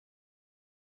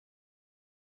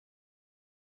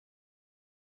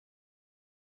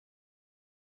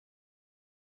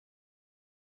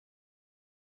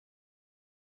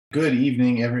Good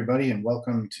evening, everybody, and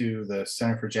welcome to the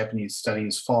Center for Japanese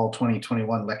Studies Fall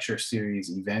 2021 Lecture Series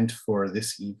event for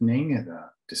this evening,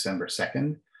 December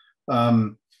 2nd. I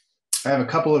have a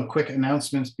couple of quick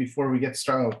announcements before we get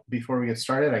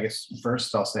started. I guess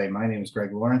first I'll say my name is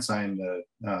Greg Lawrence. I'm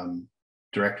the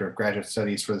Director of Graduate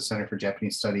Studies for the Center for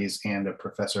Japanese Studies and a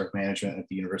Professor of Management at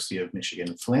the University of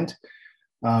Michigan, Flint.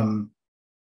 A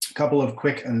couple of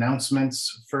quick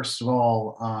announcements. First of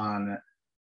all, on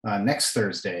next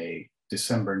Thursday,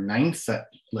 December 9th, I'd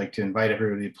like to invite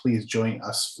everybody to please join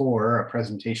us for a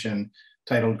presentation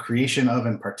titled Creation of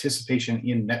and Participation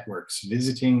in Networks,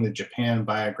 Visiting the Japan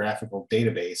Biographical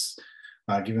Database,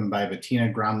 given by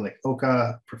Bettina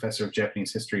Gromlich-Oka, Professor of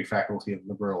Japanese History, Faculty of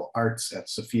Liberal Arts at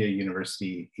Sophia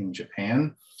University in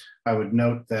Japan. I would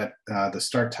note that the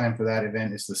start time for that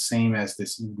event is the same as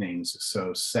this evening's,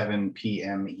 so 7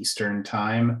 p.m. Eastern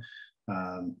Time,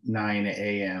 9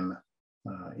 a.m.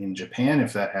 In Japan,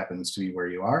 if that happens to be where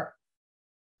you are.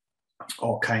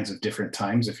 All kinds of different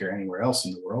times if you're anywhere else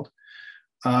in the world.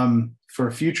 For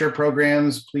future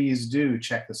programs, please do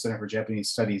check the Center for Japanese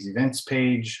Studies events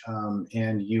page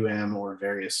and or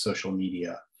various social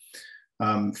media.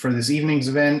 For this evening's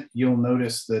event, you'll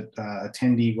notice that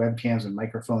attendee webcams and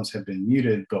microphones have been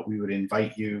muted, but we would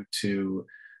invite you to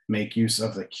make use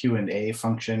of the Q&A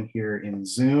function here in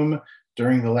Zoom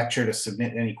during the lecture to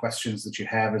submit any questions that you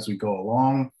have as we go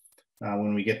along.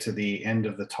 When we get to the end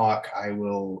of the talk, I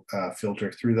will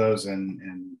filter through those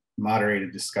and moderate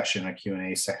a discussion, a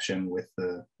Q&A section with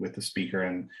the speaker,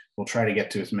 and we'll try to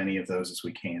get to as many of those as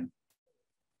we can.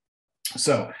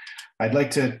 So I'd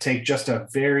like to take just a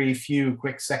very few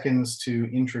quick seconds to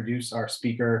introduce our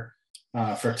speaker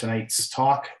for tonight's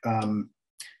talk.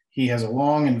 He has a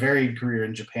long and varied career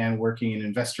in Japan, working in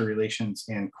investor relations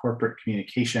and corporate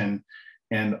communication,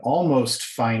 and almost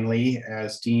finally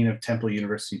as Dean of Temple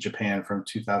University Japan from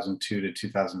 2002 to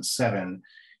 2007.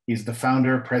 He's the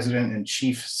founder, president, and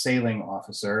chief sailing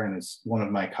officer, and as one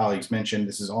of my colleagues mentioned,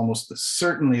 this is almost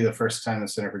certainly the first time the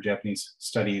Center for Japanese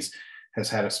Studies has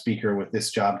had a speaker with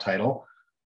this job title,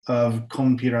 of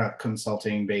Konpira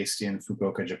Consulting based in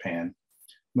Fukuoka, Japan.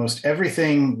 Most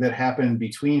everything that happened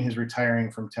between his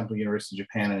retiring from Temple University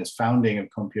Japan and his founding of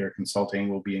Konpira Consulting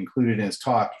will be included in his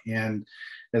talk. And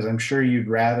as I'm sure you'd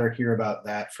rather hear about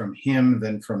that from him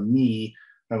than from me,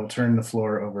 I will turn the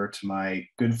floor over to my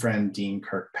good friend, Dean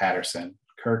Kirk Patterson.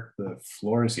 Kirk, the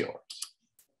floor is yours.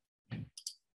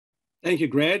 Thank you,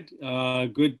 Greg.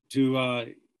 Good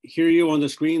to hear you on the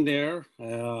screen there.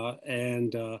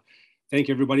 And thank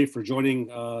you, everybody, for joining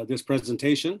this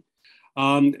presentation.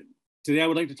 Today, I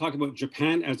would like to talk about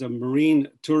Japan as a marine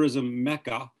tourism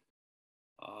mecca.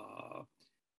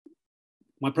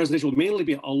 My presentation will mainly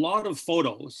be a lot of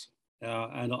photos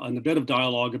and a bit of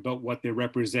dialogue about what they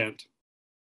represent.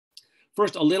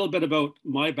 First, a little bit about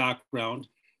my background.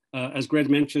 As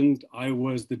Greg mentioned, I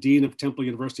was the Dean of Temple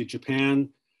University Japan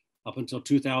up until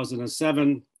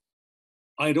 2007.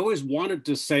 I'd always wanted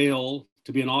to sail,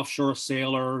 to be an offshore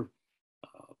sailor,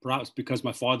 perhaps because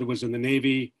my father was in the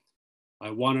Navy. I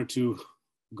wanted to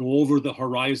go over the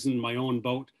horizon in my own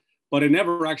boat, but I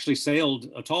never actually sailed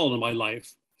at all in my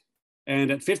life.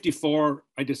 And at 54,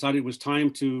 I decided it was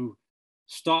time to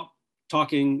stop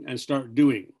talking and start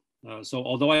doing. So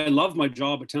although I love my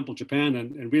job at Temple Japan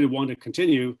and really wanted to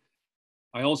continue,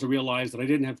 I also realized that I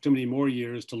didn't have too many more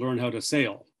years to learn how to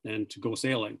sail and to go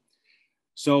sailing.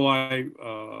 So I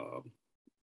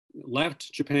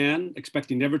left Japan,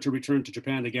 expecting never to return to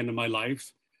Japan again in my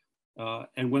life.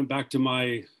 And went back to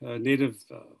my native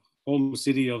home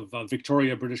city of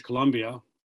Victoria, British Columbia,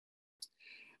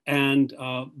 and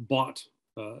bought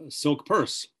Silk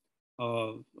Purse,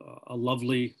 a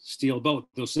lovely steel boat.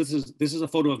 This is a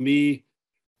photo of me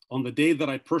on the day that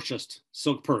I purchased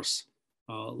Silk Purse.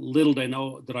 Little did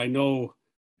I know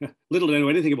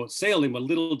anything about sailing, but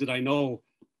little did I know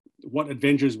what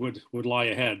adventures would lie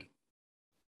ahead.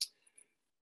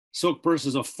 Silk Purse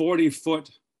is a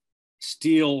 40-foot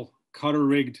steel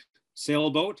cutter-rigged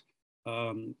sailboat.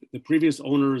 The previous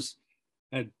owners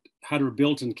had her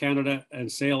built in Canada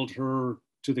and sailed her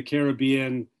to the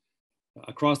Caribbean,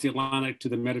 across the Atlantic to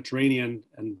the Mediterranean,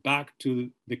 and back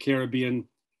to the Caribbean,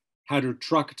 had her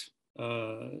trucked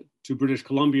to British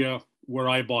Columbia, where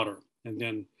I bought her, and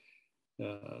then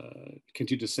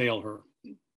continued to sail her.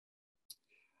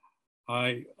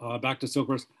 Back to Silk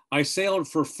Purse. I sailed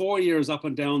for 4 years up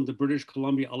and down the British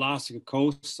Columbia, Alaska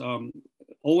coast,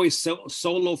 always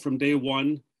solo from day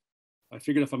one. I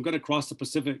figured if I'm going to cross the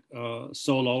Pacific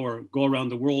solo or go around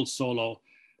the world solo,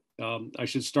 I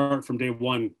should start from day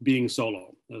one being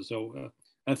solo. So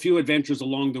a few adventures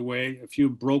along the way, a few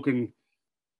broken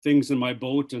things in my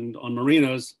boat and on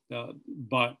marinas,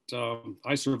 but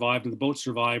I survived and the boat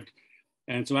survived.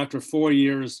 And so after 4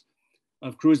 years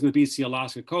of cruising the BC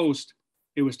Alaska coast,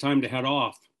 it was time to head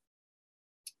off.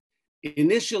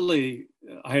 Initially,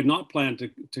 I had not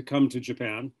planned to come to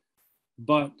Japan,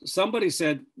 but somebody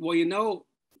said, well, you know,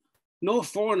 no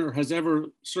foreigner has ever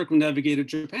circumnavigated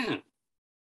Japan.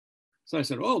 So I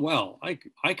said, oh, well,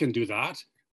 I can do that.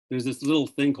 There's this little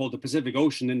thing called the Pacific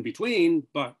Ocean in between,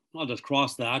 but I'll just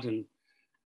cross that and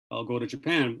I'll go to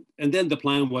Japan. And then the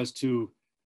plan was to,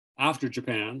 after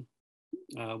Japan,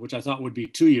 which I thought would be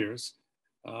 2 years,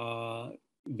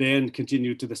 then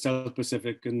continue to the South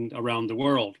Pacific and around the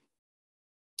world.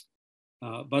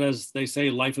 But as they say,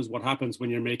 life is what happens when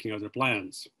you're making other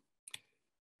plans.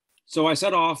 So I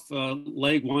set off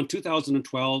leg one,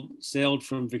 2012, sailed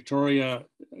from Victoria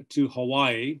to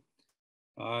Hawaii.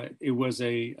 It was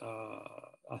a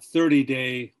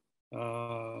 30-day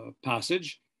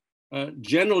passage.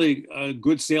 Generally,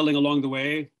 good sailing along the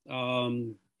way.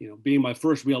 You know, being my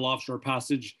first real offshore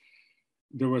passage,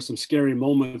 there were some scary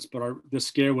moments, but the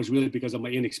scare was really because of my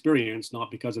inexperience,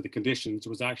 not because of the conditions. It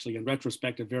was actually, in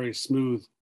retrospect, a very smooth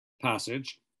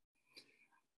passage.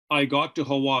 I got to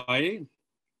Hawaii,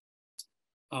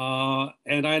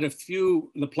 and I had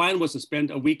the plan was to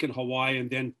spend a week in Hawaii and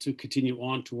then to continue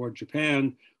on toward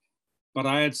Japan, but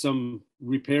I had some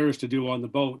repairs to do on the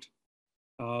boat.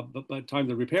 But by the time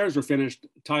the repairs were finished,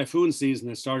 typhoon season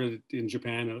had started in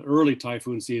Japan, an early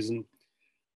typhoon season.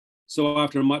 So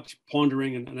after much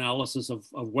pondering and analysis of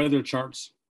weather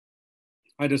charts,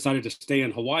 I decided to stay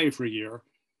in Hawaii for a year.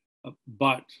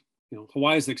 But you know,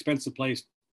 Hawaii is an expensive place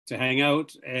to hang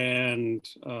out, and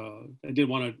I didn't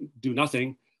want to do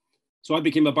nothing. So I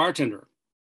became a bartender.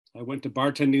 I went to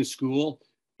bartending school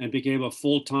and became a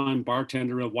full-time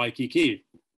bartender at Waikiki,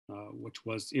 which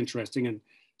was interesting. And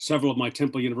several of my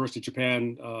Temple University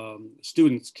Japan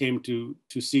students came to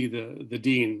see the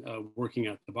dean working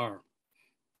at the bar.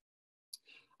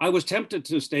 I was tempted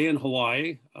to stay in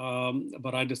Hawaii,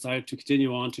 but I decided to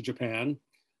continue on to Japan.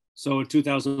 So in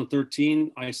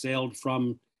 2013, I sailed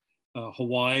from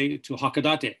Hawaii to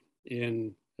Hakodate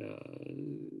in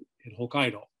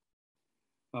Hokkaido.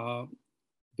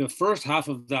 The first half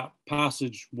of that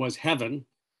passage was heaven.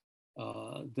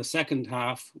 The second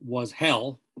half was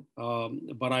hell,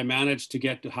 but I managed to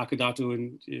get to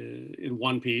Hakodate in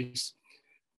one piece.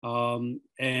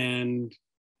 And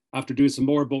after doing some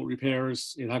more boat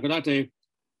repairs in Hakodate,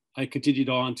 I continued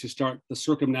on to start the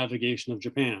circumnavigation of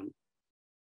Japan.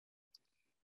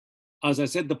 As I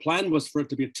said, the plan was for it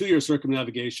to be a 2-year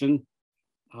circumnavigation,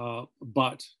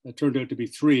 but it turned out to be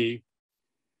 3.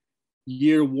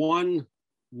 Year 1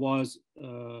 was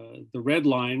the red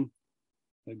line,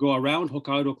 go around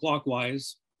Hokkaido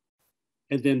clockwise,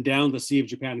 and then down the Sea of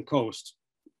Japan coast.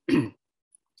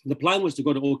 The plan was to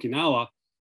go to Okinawa,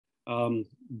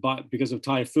 but because of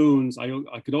typhoons,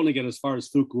 I could only get as far as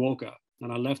Fukuoka,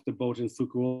 and I left the boat in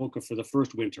Fukuoka for the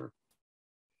first winter.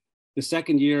 The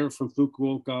second year from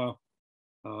Fukuoka,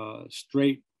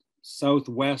 straight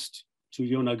southwest to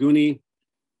Yonaguni,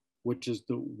 which is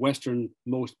the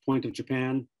westernmost point of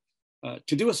Japan.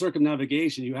 To do a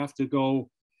circumnavigation, you have to go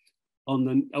on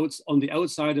the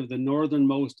outside of the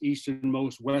northernmost,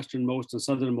 easternmost, westernmost, and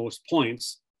southernmost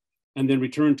points, and then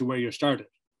return to where you started.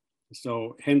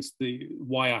 So hence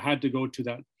why I had to go to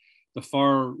the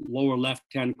far lower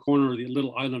left-hand corner of the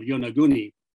little island of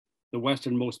Yonaguni, the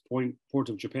westernmost port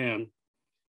of Japan.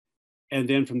 And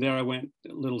then from there, I went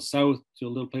a little south to a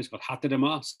little place called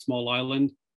Haterema, small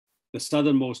island, the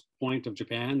southernmost point of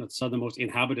Japan, the southernmost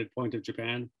inhabited point of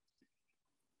Japan.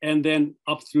 And then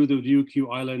up through the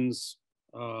Ryukyu Islands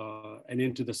and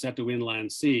into the Seto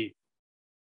Inland Sea.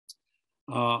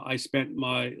 I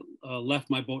left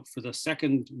my boat for the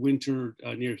second winter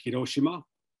near Hiroshima.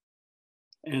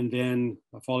 And then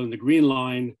following the Green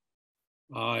Line,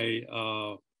 I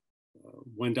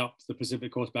went up the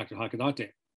Pacific coast back to Hakodate.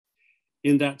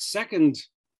 In that second,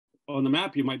 on the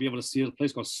map, you might be able to see a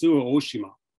place called Suo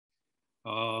Oshima.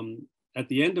 At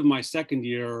the end of my second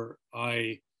year,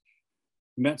 I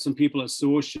met some people at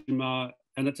Suoshima.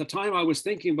 And at the time I was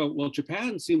thinking about, well,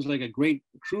 Japan seems like a great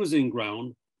cruising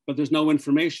ground, but there's no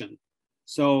information.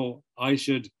 So I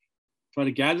should try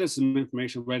to gather some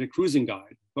information, write a cruising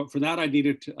guide. But for that, I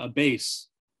needed a base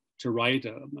to write,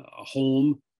 a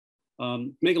home.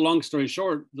 Make a long story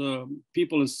short, the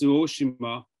people in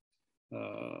Suoshima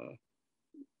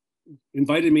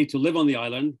invited me to live on the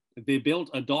island. They built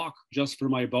a dock just for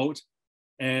my boat,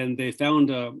 and they found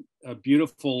a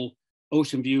beautiful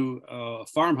ocean view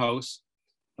farmhouse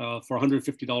for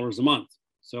 $150 a month.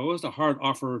 So it was a hard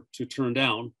offer to turn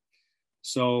down.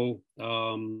 So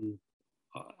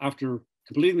after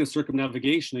completing the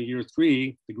circumnavigation in year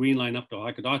 3, the green line up to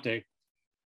Hokkaido,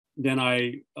 then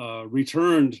I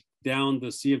returned down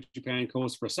the Sea of Japan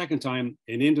coast for a second time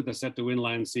and into the Seto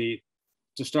Inland Sea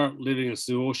to start living in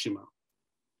Tsuoshima.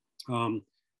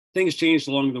 Things changed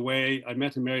along the way. I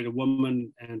met and married a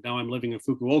woman, and now I'm living in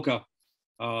Fukuoka,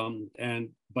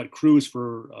 but cruised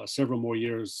for several more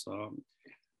years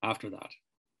after that.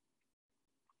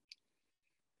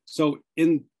 So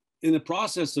in the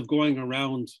process of going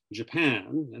around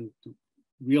Japan and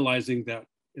realizing that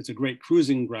it's a great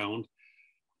cruising ground,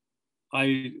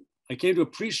 I came to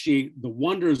appreciate the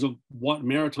wonders of what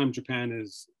maritime Japan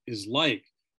is like.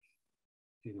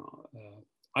 You know,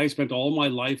 I spent all my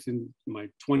life in my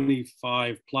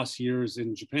 25 plus years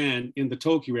in Japan in the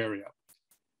Tokyo area.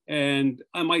 And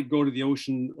I might go to the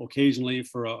ocean occasionally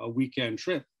for a weekend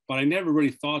trip, but I never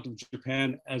really thought of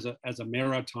Japan as a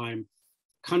maritime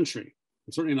country,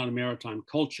 and certainly not a maritime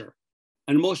culture.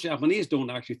 And most Japanese don't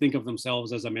actually think of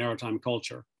themselves as a maritime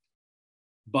culture.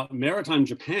 But maritime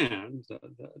Japan,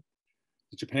 the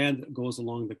Japan that goes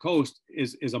along the coast,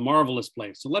 is a marvelous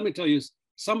place. So let me tell you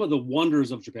some of the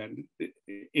wonders of Japan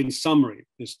in summary.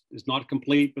 This is not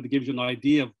complete, but it gives you an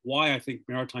idea of why I think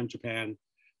maritime Japan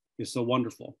is so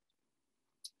wonderful.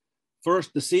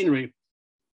 First, the scenery.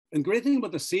 And the great thing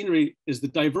about the scenery is the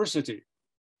diversity.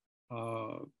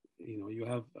 You know, you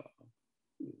have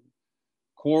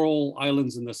coral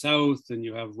islands in the south, and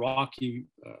you have rocky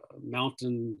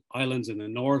mountain islands in the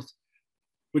north,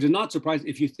 which is not surprising.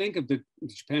 If you think of the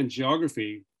Japan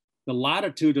geography, the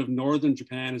latitude of northern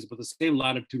Japan is about the same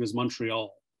latitude as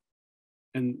Montreal.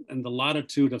 And the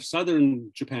latitude of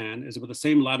southern Japan is about the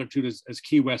same latitude as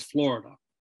Key West, Florida.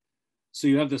 So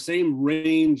you have the same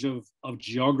range of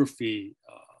geography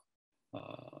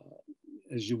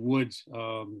as you would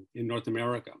in North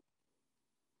America.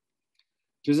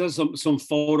 Just as some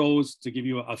photos to give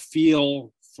you a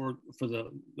feel for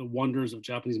the wonders of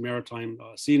Japanese maritime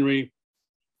scenery.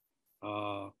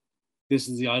 This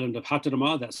is the island of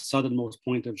Hatarama, that southernmost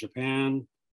point of Japan.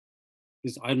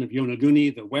 This is the island of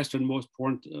Yonaguni, the westernmost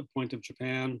point of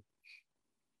Japan.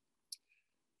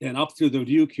 And up through the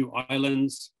Ryukyu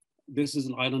Islands, this is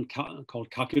an island called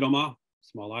Kakirama,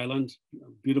 small island,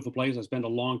 beautiful place. I spent a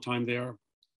long time there.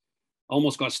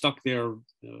 Almost got stuck there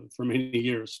for many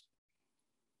years.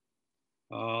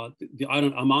 The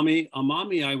island Amami.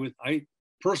 I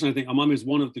personally think Amami is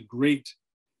one of the great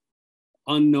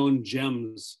unknown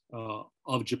gems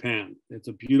of Japan. It's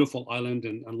a beautiful island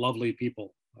and lovely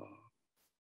people.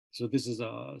 So this is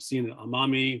a scene in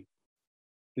Amami.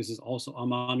 This is also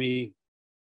Amami.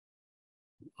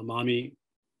 Amami.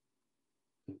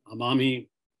 Amami.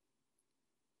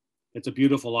 It's a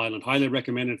beautiful island. Highly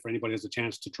recommended for anybody who has a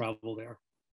chance to travel there.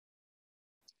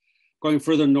 Going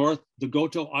further north, the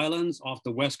Goto Islands off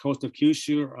the west coast of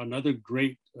Kyushu are another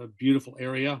great, beautiful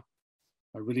area.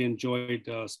 I really enjoyed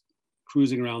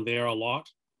cruising around there a lot.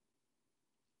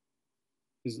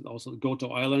 This is also the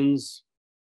Goto Islands.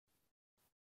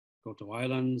 Goto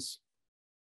Islands.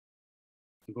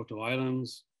 The Goto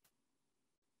Islands.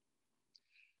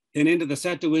 And into the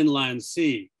Seto Inland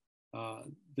Sea.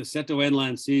 The Seto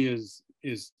Inland Sea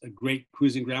is a great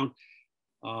cruising ground.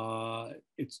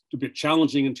 It's a bit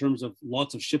challenging in terms of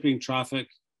lots of shipping traffic,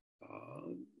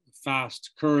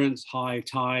 fast currents, high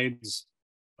tides,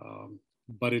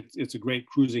 but it's a great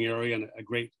cruising area and a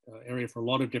great area for a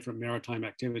lot of different maritime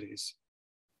activities.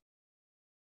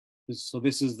 So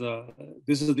this is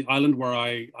the island where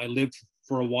I lived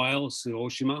for a while,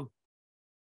 Tsuoshima.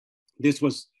 This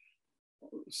was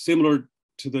similar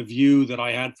to the view that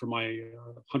I had for my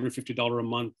 $150 a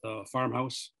month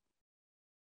farmhouse.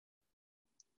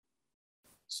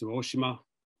 Tsuoshima.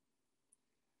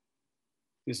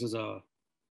 This is a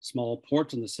small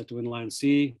port in the Seto Inland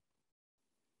Sea.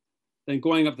 Then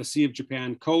going up the Sea of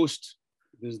Japan coast,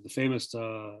 this is the famous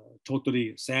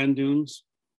Totori sand dunes.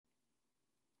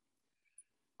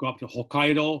 Go up to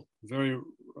Hokkaido, very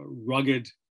rugged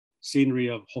scenery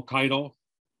of Hokkaido.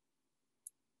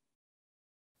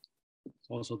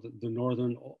 Also the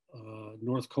northern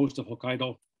north coast of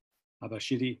Hokkaido,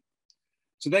 Abashiri.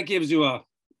 So that gives you a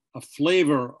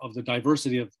flavor of the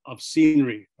diversity of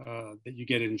scenery that you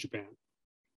get in Japan.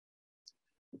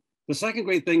 The second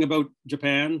great thing about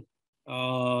Japan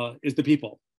is the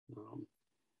people.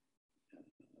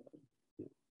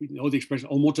 We know the expression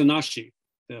omotenashi,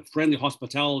 the friendly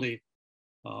hospitality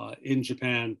in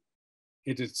Japan.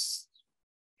 It's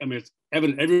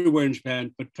evident everywhere in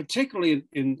Japan, but particularly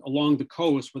along the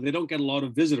coast where they don't get a lot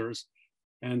of visitors,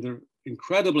 and they're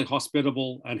incredibly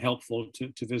hospitable and helpful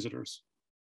to visitors.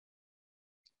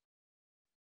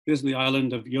 This is the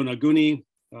island of Yonaguni.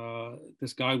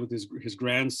 this guy with his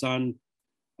grandson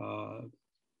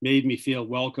made me feel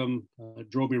welcome,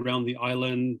 drove me around the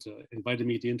island, invited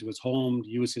me into his home to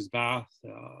use his bath,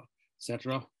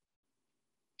 etc.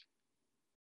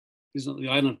 This is the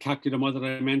island of Kakudama that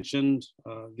I mentioned.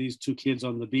 These two kids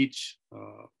on the beach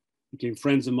became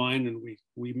friends of mine, and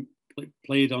we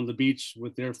played on the beach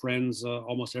with their friends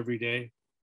almost every day.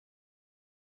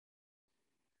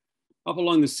 Up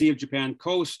along the Sea of Japan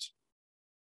coast,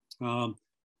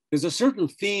 there's a certain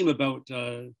theme about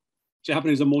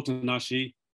Japanese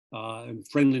omotenashi and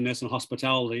friendliness and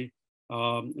hospitality,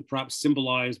 perhaps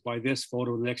symbolized by this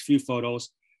photo and the next few photos.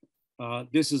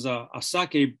 This is a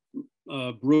sake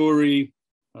brewery.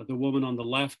 The woman on the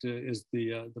left is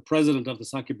the president of the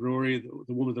sake brewery.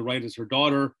 The woman on the right is her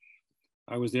daughter.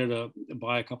 I was there to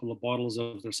buy a couple of bottles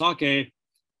of their sake.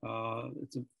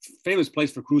 It's a famous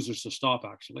place for cruisers to stop,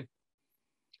 actually.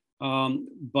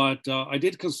 But I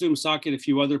did consume sake at a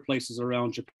few other places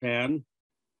around Japan.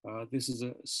 This is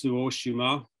a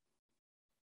Tsuoshima.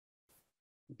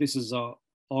 This is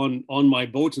on my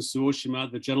boat in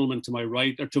Tsuoshima. The gentleman to my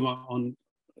right, or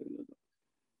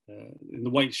in the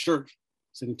white shirt,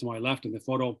 sitting to my left in the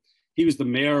photo, he was the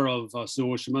mayor of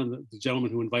Tsuoshima, the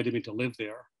gentleman who invited me to live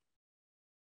there.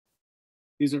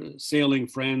 These are sailing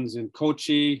friends in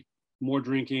Kochi, more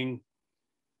drinking.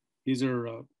 These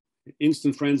are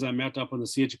instant friends I met up on the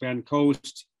Sea of Japan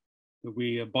coast.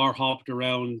 We bar hopped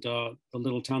around the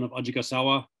little town of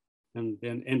Ajigasawa and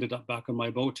then ended up back on my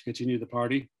boat to continue the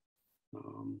party.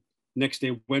 Next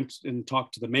day went and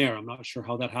talked to the mayor. I'm not sure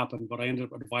how that happened, but I ended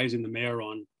up advising the mayor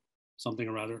on something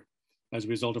or other as a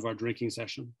result of our drinking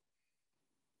session.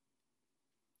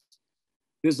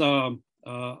 There's a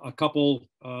couple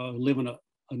who live in a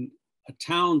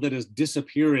town that is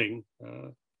disappearing.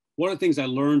 One of the things I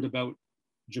learned about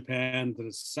Japan that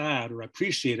is sad or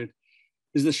appreciated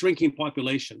is the shrinking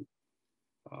population.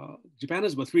 Japan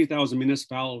has about 3,000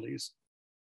 municipalities.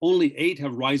 Only 8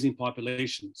 have rising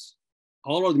populations.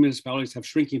 All of the municipalities have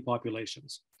shrinking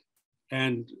populations,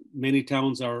 and many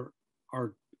towns are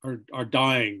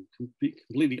dying,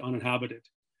 completely uninhabited.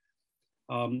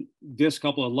 This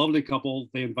couple, a lovely couple,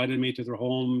 they invited me to their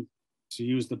home to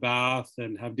use the bath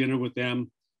and have dinner with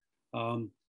them.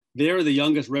 They're the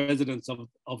youngest residents of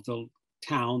the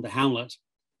town, the hamlet,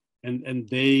 and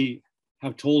they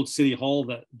have told City Hall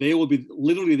that they will be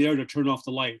literally there to turn off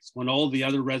the lights. When all the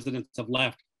other residents have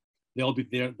left, they'll be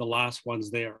there, the last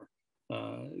ones there,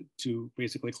 to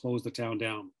basically close the town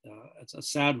down. It's a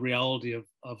sad reality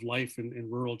of life in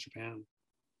rural Japan.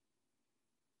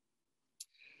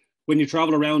 When you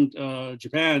travel around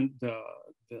Japan, the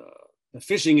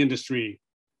fishing industry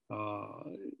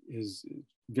is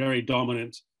very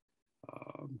dominant.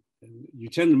 You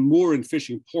tend to moor in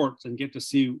fishing ports and get to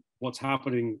see what's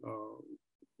happening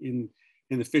in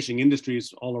the fishing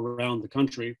industries all around the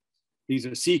country. These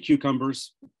are sea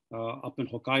cucumbers up in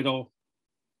Hokkaido.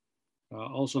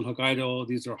 Also in Hokkaido,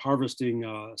 these are harvesting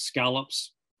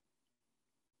scallops.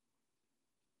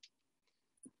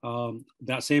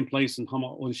 That same place in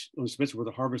Hama-Onishima where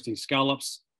they're harvesting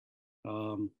scallops.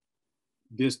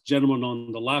 This gentleman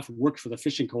on the left works for the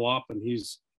fishing co-op, and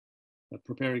he's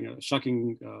preparing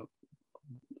shucking,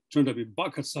 turned out to be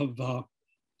buckets of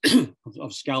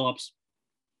scallops.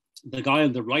 The guy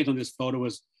on the right on this photo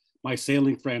is my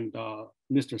sailing friend,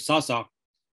 Mr. Sasa,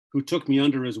 who took me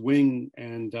under his wing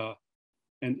and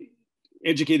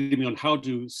educated me on how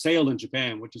to sail in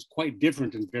Japan, which is quite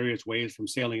different in various ways from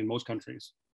sailing in most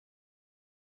countries.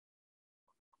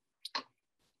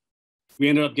 We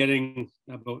ended up getting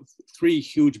about 3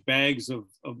 huge bags of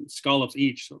scallops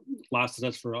each, so it lasted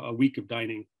us for a week of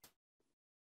dining.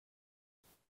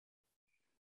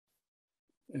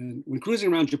 And when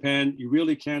cruising around Japan, you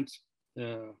really can't,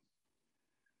 you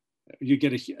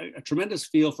get a tremendous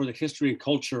feel for the history and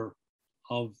culture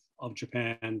of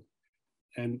Japan,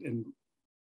 and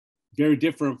very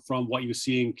different from what you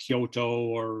see in Kyoto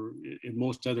or in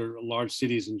most other large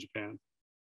cities in Japan.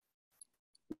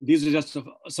 These are just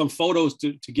some photos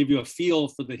to give you a feel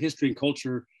for the history and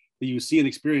culture that you see and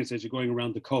experience as you're going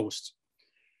around the coast.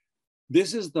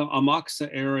 This is the Amakusa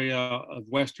area of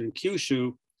Western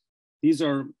Kyushu. These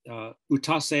are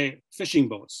utase fishing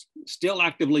boats, still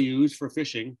actively used for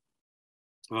fishing.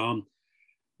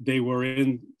 They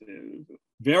were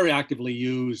very actively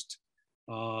used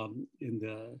in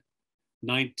the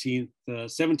 17th,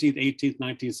 18th,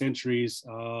 19th centuries.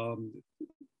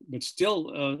 But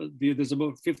still, there's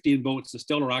about 15 boats that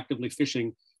still are actively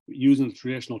fishing using the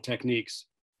traditional techniques.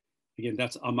 Again,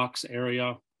 that's Amakusa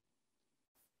area.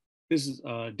 This is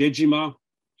Dejima,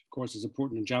 which of course is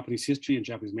important in Japanese history and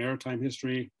Japanese maritime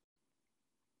history.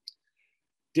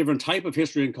 Different type of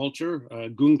history and culture.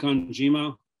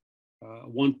 Gunkanjima, at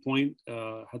one point,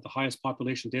 had the highest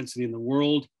population density in the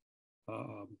world.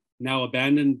 Now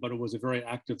abandoned, but it was a very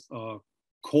active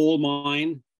coal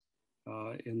mine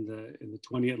in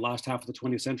the last half of the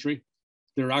 20th century.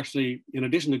 There are actually, in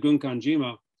addition to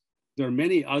Gunkanjima, there are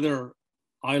many other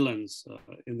islands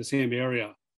in the same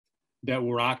area that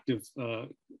were active,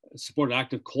 supported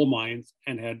active coal mines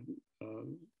and had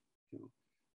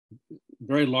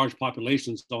very large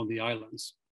populations on the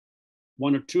islands.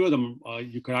 One or two of them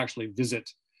you could actually visit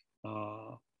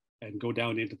and go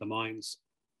down into the mines.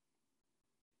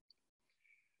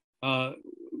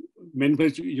 Many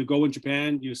places you go in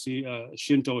Japan, you see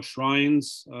Shinto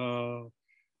shrines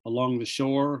along the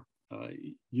shore,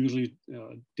 usually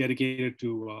dedicated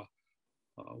to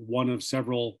one of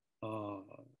several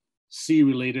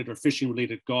sea-related or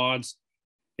fishing-related gods,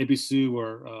 Ebisu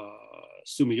or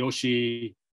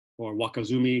Sumiyoshi or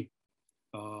Wakazumi.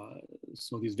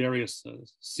 So these various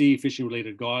sea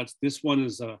fishing-related gods. This one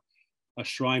is a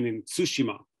shrine in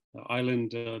Tsushima, the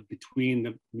island between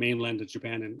the mainland of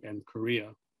Japan and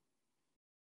Korea.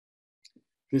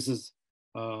 This is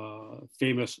a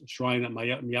famous shrine at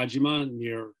Miyajima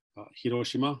near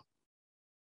Hiroshima.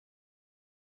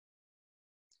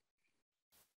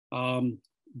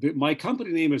 My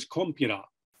company name is Konpira,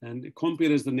 and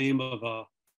Konpira is the name of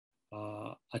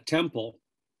a temple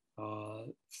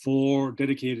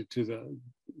dedicated to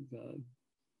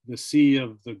the sea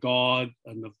of the god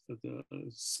and the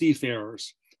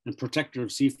seafarers and protector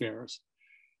of seafarers.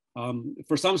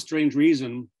 For some strange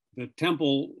reason, the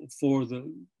temple for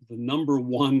the number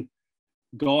one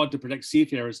god to protect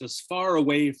seafarers is far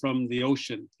away from the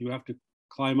ocean. You have to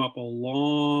climb up a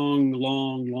long,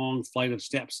 long, long flight of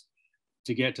steps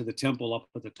to get to the temple up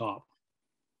at the top.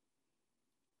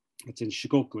 It's in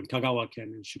Shikoku, in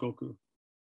Kagawa-ken, in Shikoku.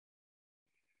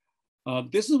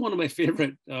 This is one of my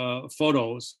favorite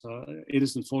photos,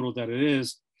 innocent photo that it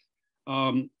is.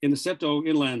 In the Seto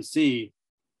Inland Sea,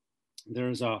 there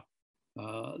was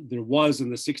in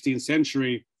the 16th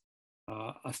century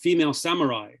a female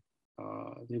samurai,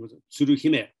 name was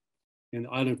Tsuruhime, in the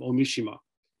island of Omishima.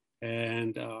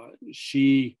 And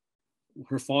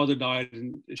her father died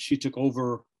and she took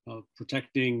over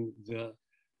protecting the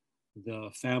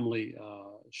family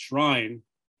shrine.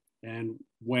 And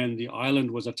when the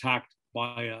island was attacked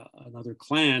by another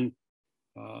clan,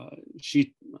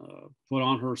 she put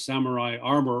on her samurai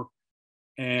armor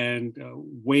and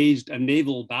waged a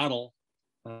naval battle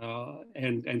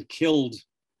and killed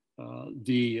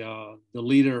the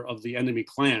leader of the enemy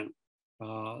clan.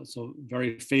 So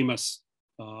very famous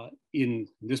in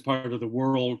this part of the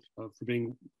world for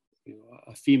being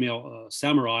a female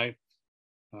samurai.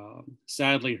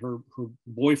 Sadly, her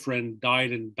boyfriend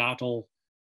died in battle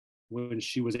when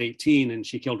she was 18 and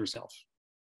she killed herself.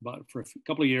 But for a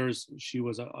couple of years, she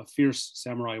was a fierce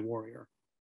samurai warrior.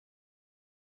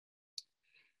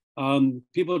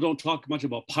 People don't talk much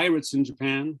about pirates in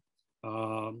Japan,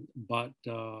 but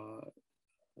there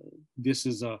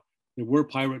were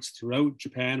pirates throughout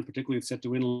Japan, particularly the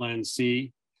Seto Inland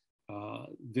Sea.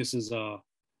 This is a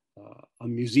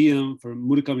museum for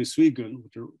Murakami Suigun,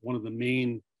 which are one of the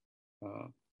main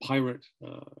pirate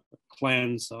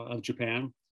clans of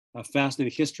Japan. A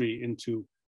fascinating history into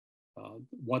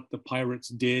what the pirates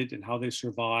did and how they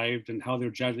survived and how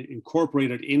they're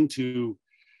incorporated into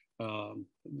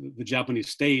the Japanese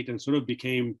state and sort of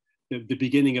became the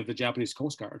beginning of the Japanese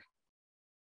Coast Guard.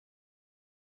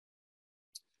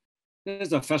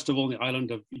 There's a festival on the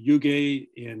island of Yuge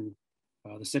in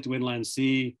the Seto Inland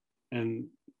Sea, and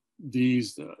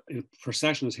these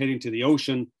procession is heading to the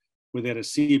ocean where they had a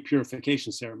sea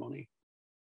purification ceremony.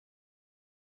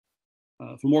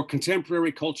 For more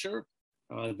contemporary culture,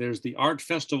 there's the art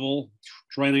festival,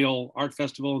 triennial art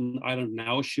festival on the island of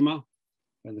Naoshima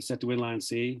and the Seto Inland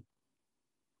Sea.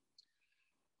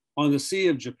 On the Sea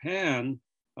of Japan,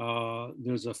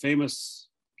 there's a famous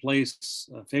place,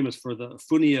 famous for the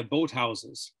Funia boat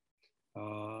houses.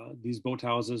 These boat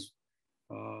houses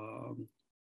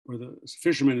where the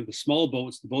fishermen in the small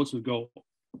boats, the boats would go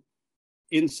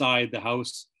inside the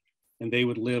house and they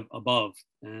would live above.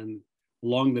 And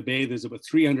along the bay, there's about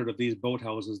 300 of these boat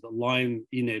houses that line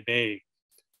Ine Bay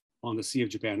on the Sea of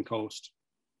Japan coast.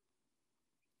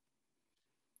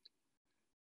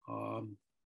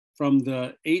 From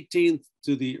the 18th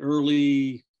to the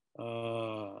early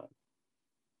 20th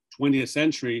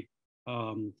century,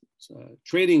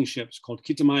 trading ships called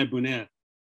Kitamaya Bune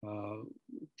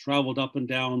traveled up and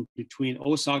down between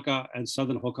Osaka and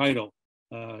southern Hokkaido,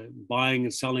 buying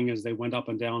and selling as they went up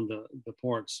and down the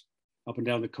ports, up and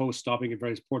down the coast, stopping at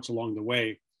various ports along the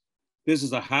way. This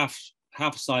is a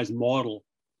half-size model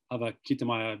of a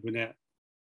Kitamaya Bunet.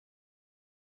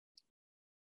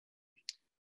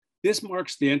 This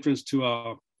marks the entrance to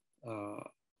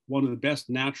one of the best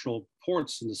natural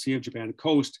ports in the Sea of Japan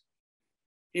coast.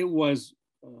 It was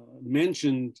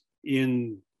mentioned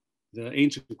in the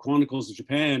ancient chronicles of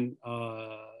Japan,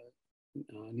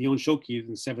 Nihon Shoki in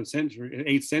the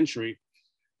 8th century,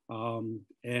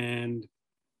 and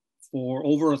for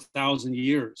over 1,000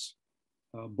 years,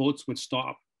 boats would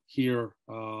stop here,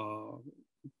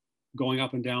 going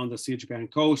up and down the Sea of Japan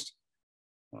coast,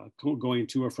 going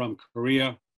to or from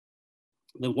Korea.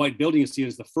 The white building you see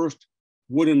is the first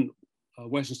wooden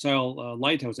Western-style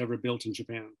lighthouse ever built in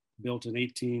Japan, built in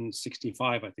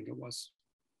 1865, I think it was.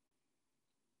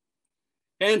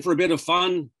 And for a bit of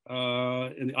fun,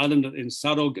 in the island in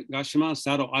Sado Gashima,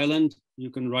 Sado Island, you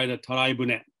can ride a tarai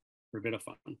bunet for a bit of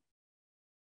fun.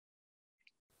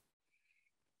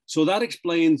 So that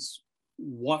explains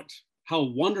how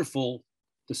wonderful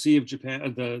the Sea of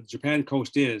Japan, the Japan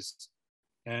coast is,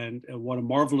 and what a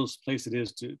marvelous place it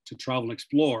is to travel and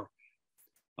explore,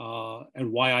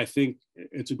 and why I think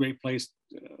it's a great place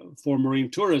for marine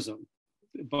tourism.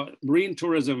 But marine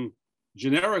tourism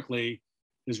generically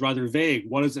is rather vague.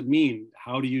 What does it mean?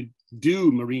 How do you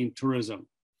do marine tourism?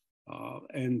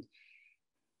 And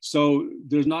so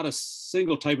there's not a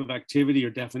single type of activity or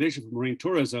definition for marine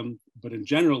tourism, but in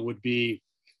general would be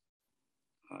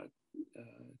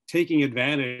taking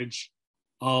advantage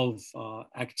of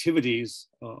activities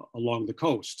along the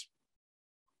coast.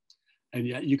 And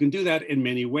yet you can do that in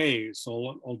many ways.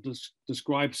 So I'll just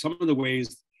describe some of the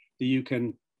ways that you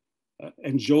can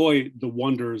enjoy the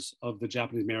wonders of the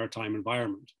Japanese maritime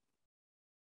environment.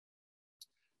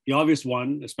 The obvious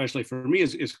one, especially for me,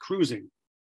 is cruising.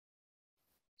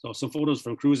 So some photos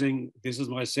from cruising. This is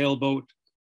my sailboat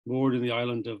moored in the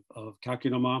island of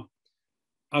Kakinoma.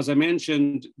 As I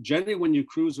mentioned, generally when you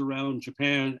cruise around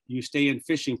Japan, you stay in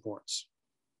fishing ports.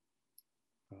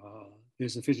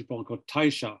 There's a fishing port called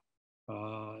Taisha.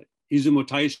 Izumo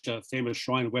Taisha, famous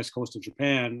shrine on the west coast of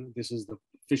Japan. This is the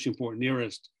fishing port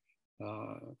nearest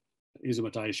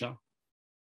Izumo Taisha.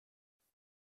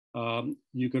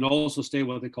 You can also stay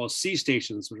what they call sea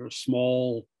stations, which are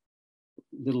small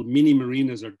little mini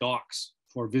marinas or docks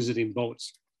for visiting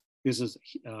boats. This is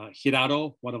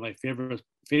Hirado, one of my favorite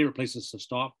places to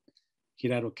stop.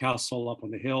 Hirado Castle up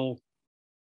on the hill.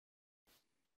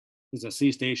 There's a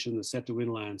sea station, the Seto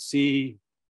Inland Sea.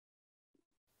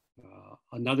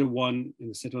 Another one in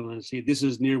the Seto Inland Sea. This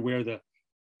is near where the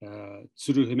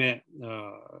Tsuruhime,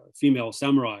 female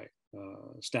samurai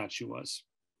statue was.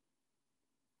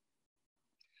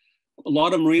 A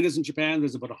lot of marinas in Japan.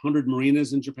 There's about 100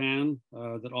 marinas in Japan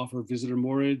that offer visitor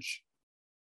moorage.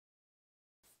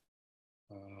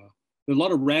 There's a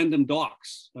lot of random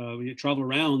docks. When you travel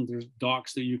around, there's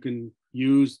docks that you can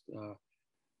use.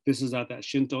 This is at that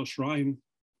Shinto shrine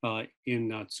in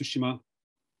Tsushima.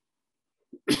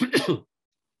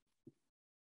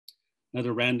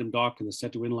 Another random dock in the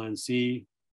Seto Inland Sea.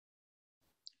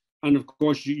 And of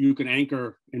course, you can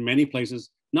anchor in many places.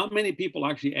 Not many people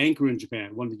actually anchor in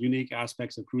Japan, one of the unique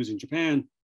aspects of cruising Japan,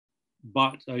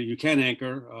 but you can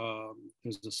anchor.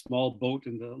 There's a small boat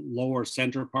in the lower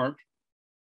center part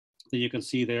that you can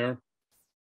see there.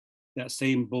 That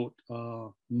same boat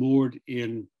moored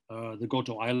in the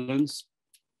Goto Islands.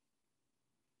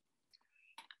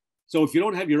 So if you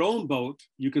don't have your own boat,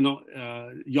 you can,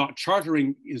 yacht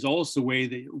chartering is also a way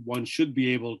that one should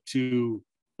be able to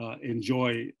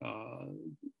enjoy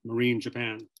marine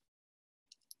Japan.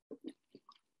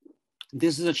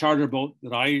 This is a charter boat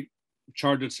that I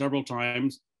chartered several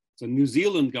times. It's a New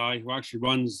Zealand guy who actually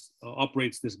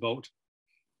operates this boat.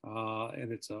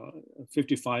 And it's a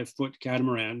 55-foot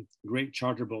catamaran, great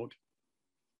charter boat.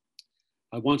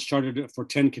 I once chartered it for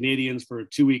 10 Canadians for a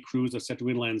 2-week cruise at Seto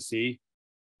Inland Sea.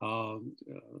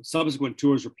 Subsequent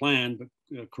tours were planned,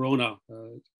 but Corona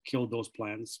killed those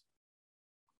plans.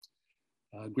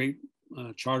 Great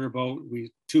charter boat.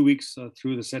 2 weeks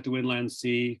through the Seto Inland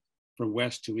Sea from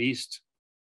west to east.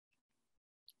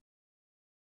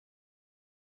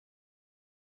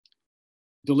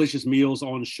 Delicious meals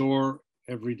on shore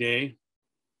every day.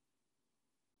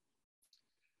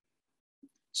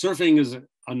 Surfing is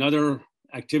another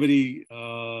activity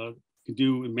you can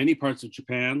do in many parts of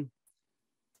Japan.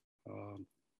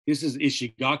 This is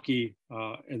Ishigaki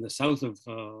in the south of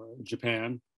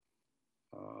Japan.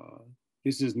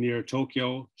 This is near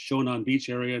Tokyo, Shonan Beach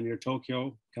area near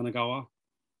Tokyo, Kanagawa.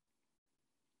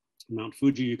 Mount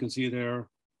Fuji you can see there.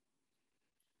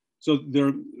 So there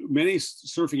are many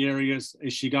surfing areas,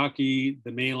 Ishigaki,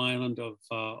 the main island of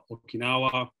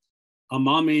Okinawa.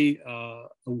 Amami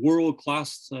a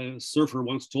world-class surfer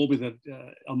once told me that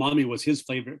Amami was his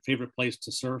favorite place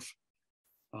to surf.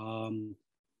 The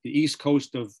east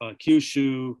coast of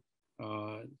Kyushu,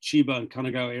 Chiba and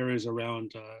Kanagawa areas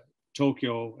around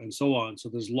Tokyo, and so on. So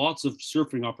there's lots of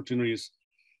surfing opportunities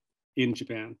in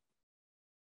Japan.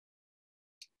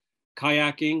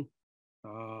 Kayaking,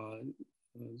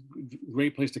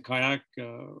 great place to kayak.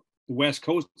 The west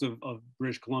coast of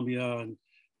British Columbia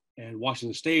and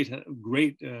Washington State have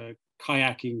great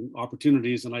kayaking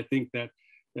opportunities, and I think that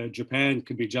Japan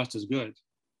could be just as good.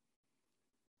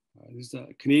 There's a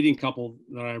Canadian couple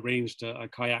that I arranged a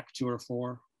kayak tour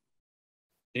for.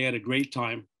 They had a great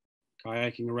time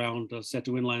kayaking around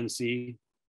Seto Inland Sea.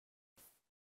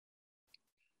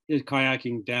 Did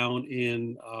kayaking down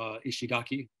in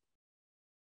Ishigaki.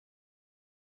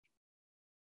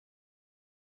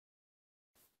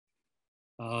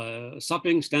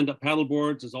 Supping, stand-up paddle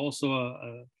boards is also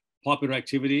a popular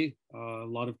activity. A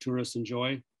lot of tourists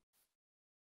enjoy.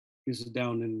 This is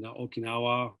down in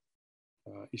Okinawa,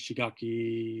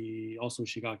 Ishigaki, also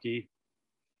Ishigaki.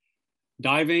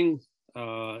 Diving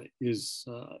is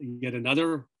yet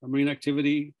another marine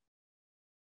activity.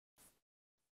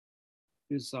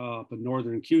 Is up in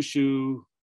northern Kyushu,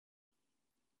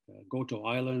 Goto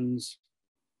Islands.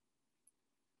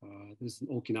 This is in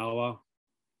Okinawa.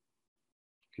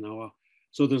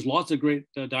 So there's lots of great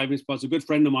diving spots. A good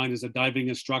friend of mine is a diving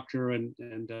instructor and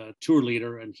tour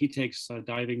leader, and he takes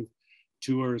diving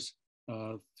tours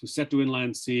to Seto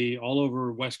Inland Sea, all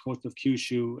over west coast of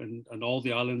Kyushu and all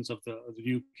the islands of the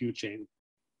Ryukyu chain.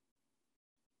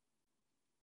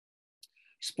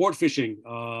 Sport fishing.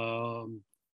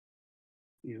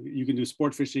 You can do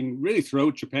sport fishing really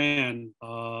throughout Japan,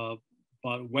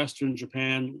 but Western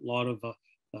Japan, a lot of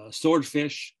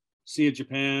swordfish, Sea of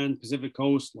Japan, Pacific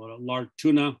Coast, a lot of large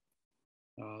tuna,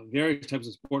 various types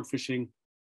of sport fishing.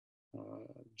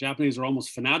 Japanese are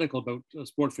almost fanatical about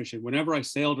sport fishing. Whenever I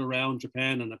sailed around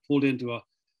Japan and I pulled into a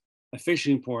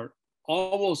fishing port,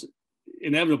 almost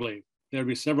inevitably, there'd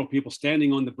be several people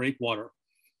standing on the breakwater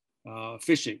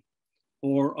fishing,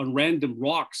 or on random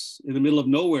rocks in the middle of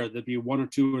nowhere, there'd be 1 or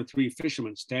 2 or 3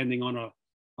 fishermen standing on a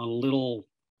little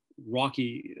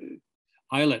rocky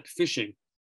islet fishing.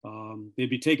 They'd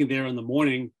be taken there in the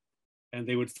morning and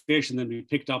they would fish and then be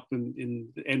picked up in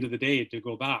the end of the day to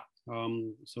go back.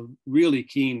 So really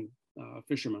keen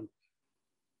fishermen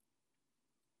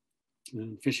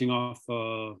and fishing off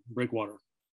breakwater.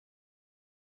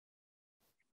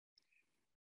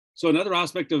 So another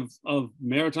aspect of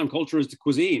maritime culture is the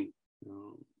cuisine.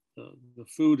 The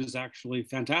food is actually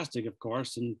fantastic, of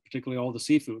course, and particularly all the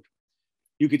seafood.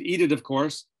 You could eat it, of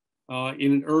course.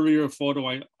 In an earlier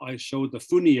photo, I showed the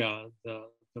funia, the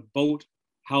boat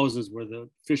houses where the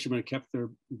fishermen kept their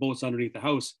boats underneath the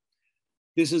house.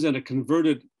 This isn't a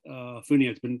converted funia.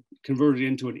 It's been converted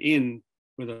into an inn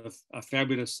with a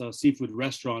fabulous seafood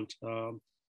restaurant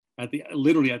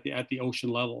literally at the ocean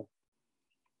level.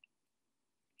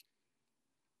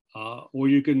 Or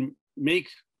you can make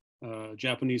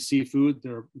Japanese seafood.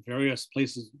 There are various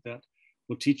places that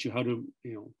will teach you how to,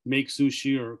 make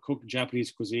sushi or cook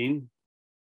Japanese cuisine.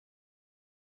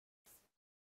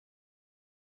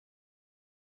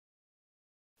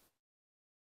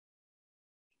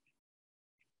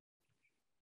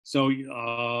 So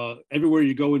everywhere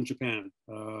you go in Japan,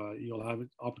 you'll have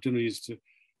opportunities to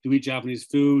eat Japanese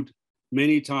food.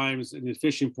 Many times in the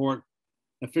fishing port,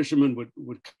 a fisherman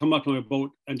would come up to my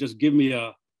boat and just give me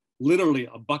literally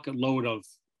a bucket load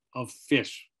of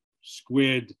fish,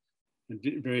 squid, and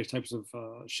various types of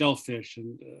shellfish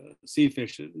and sea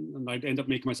fish. And I'd end up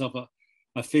making myself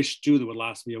a fish stew that would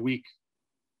last me a week.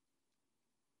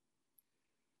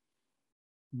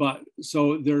 But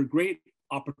so there are great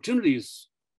opportunities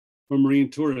for marine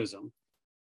tourism,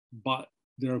 but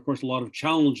there are, of course, a lot of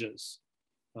challenges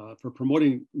for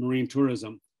promoting marine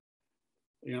tourism.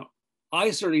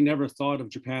 I certainly never thought of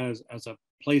Japan as a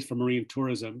place for marine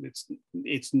tourism.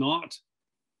 It's not.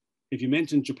 If you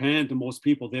mention Japan to most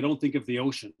people, they don't think of the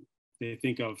ocean. They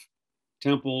think of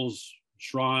temples,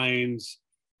 shrines,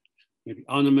 maybe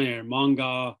anime or manga,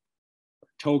 or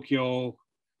Tokyo,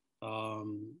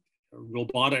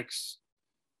 robotics,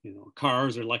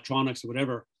 cars or electronics or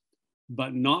whatever.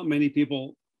 But not many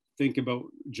people think about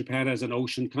Japan as an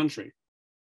ocean country.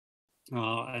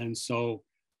 And so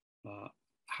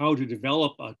how to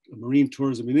develop a marine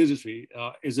tourism industry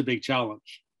is a big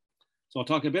challenge. So I'll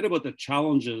talk a bit about the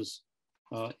challenges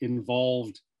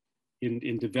involved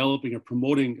in developing or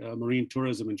promoting marine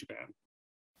tourism in Japan.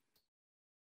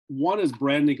 One is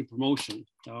branding and promotion.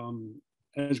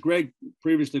 As Greg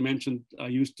previously mentioned, I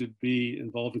used to be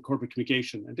involved in corporate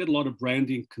communication. I did a lot of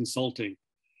branding consulting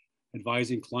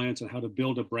advising clients on how to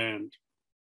build a brand.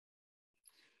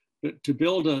 But to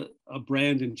build a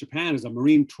brand in Japan as a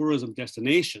marine tourism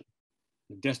destination,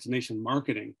 destination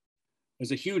marketing,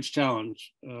 is a huge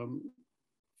challenge.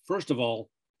 First of all,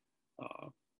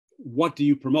 what do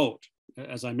you promote?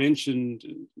 As I mentioned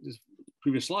in the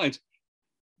previous slides,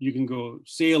 you can go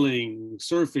sailing,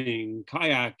 surfing,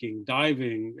 kayaking,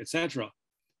 diving, etc.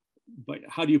 But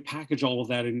how do you package all of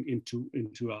that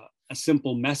into a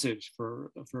simple message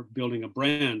for building a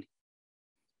brand?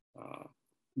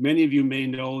 Many of you may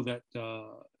know that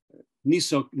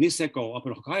Niseko up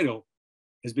in Hokkaido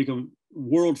has become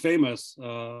world famous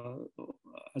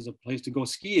as a place to go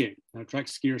skiing and attract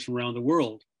skiers from around the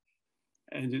world.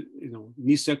 And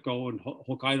Niseko and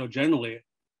Hokkaido generally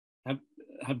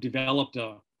have developed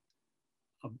a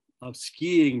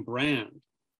skiing brand,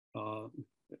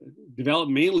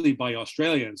 developed mainly by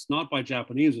Australians, not by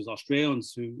Japanese. It was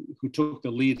Australians who took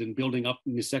the lead in building up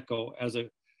Niseko as a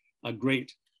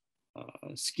great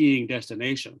skiing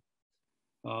destination.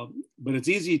 But it's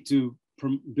easy to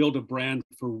build a brand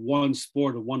for one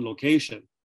sport or one location,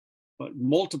 but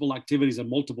multiple activities at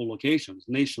multiple locations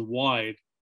nationwide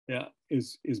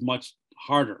is much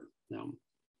harder. Now,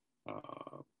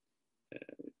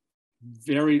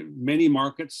 very many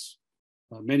markets,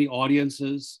 many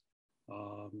audiences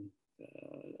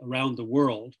around the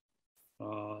world,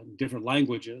 different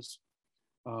languages.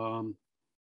 And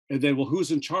then, well,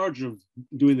 who's in charge of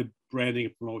doing the branding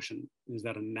and promotion? Is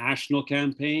that a national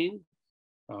campaign?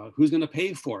 Who's going to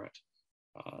pay for it?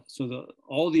 So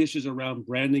all the issues around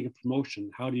branding and promotion,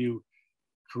 how do you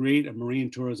create a marine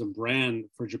tourism brand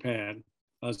for Japan,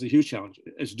 is a huge challenge.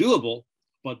 It's doable,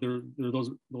 but there are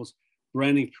those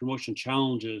branding promotion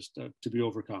challenges to be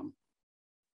overcome.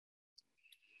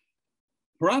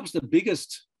 Perhaps the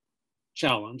biggest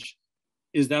challenge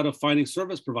is that of finding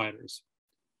service providers.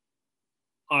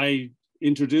 I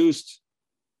introduced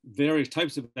various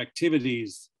types of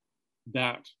activities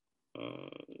that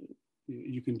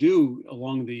you can do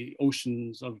along the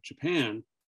oceans of Japan,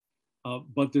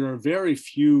 but there are very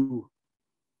few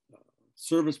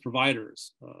service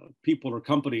providers, people or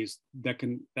companies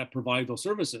that provide those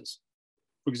services.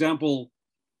 For example,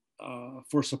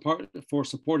 for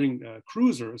supporting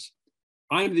cruisers,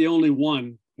 I'm the only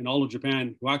one in all of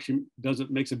Japan who actually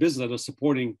makes a business out of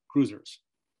supporting cruisers.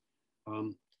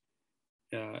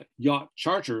 Yacht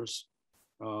charters,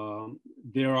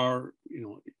 there are,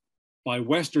 by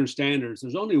Western standards,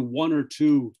 there's only one or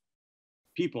two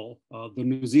people, the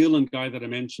New Zealand guy that I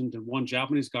mentioned and one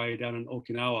Japanese guy down in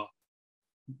Okinawa,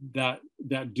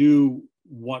 that do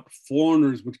what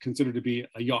foreigners would consider to be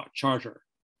a yacht charter,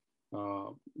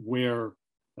 where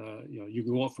you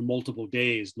can go out for multiple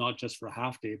days, not just for a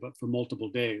half day, but for multiple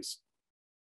days.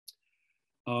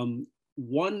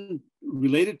 One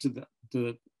related to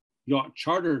the yacht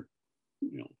charter,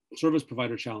 service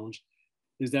provider challenge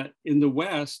is that in the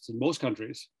West, in most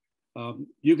countries,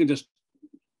 you can just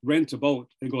rent a boat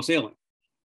and go sailing.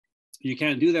 You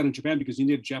can't do that in Japan because you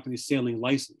need a Japanese sailing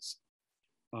license.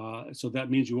 So that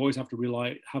means you always have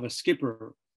to have a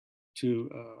skipper to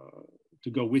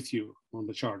go with you on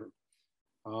the charter.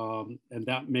 And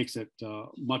that makes it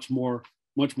much more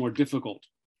difficult.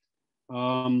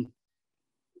 The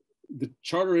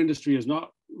charter industry has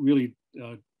not really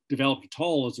developed at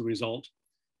all as a result.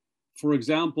 For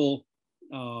example,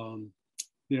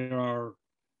 there are,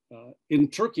 in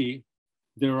Turkey,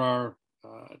 there are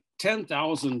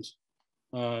 10,000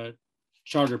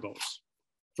 charter boats.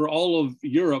 For all of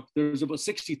Europe, there's about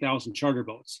 60,000 charter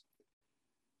boats.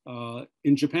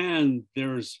 In Japan,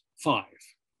 there's 5.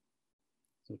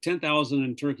 So 10,000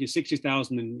 in Turkey,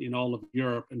 60,000 in all of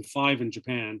Europe, and 5 in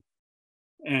Japan.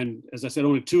 And as I said,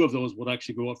 only 2 of those would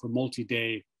actually go out for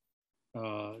multi-day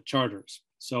charters.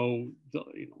 So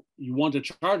you want a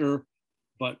charter,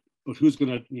 but who's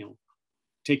going to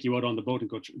take you out on the boat and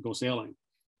go sailing?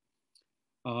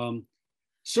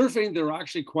 Surfing, there are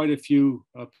actually quite a few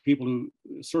people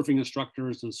surfing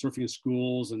instructors and surfing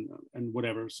schools and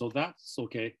whatever. So that's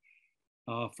okay.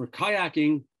 For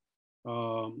kayaking,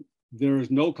 there is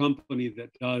no company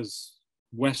that does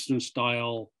Western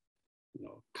style,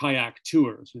 kayak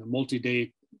tours,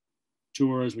 multi-day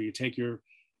tours where you take your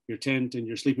tent and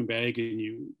your sleeping bag and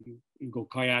you go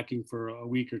kayaking for a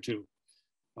week or 2.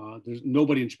 There's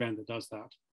nobody in Japan that does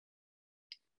that.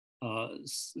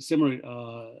 Similarly,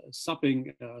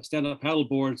 supping, stand-up paddle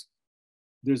boards,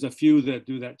 there's a few that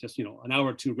do that, just an hour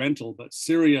or 2 rental, but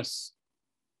serious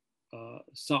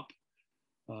sup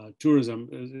tourism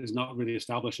is not really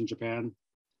established in Japan.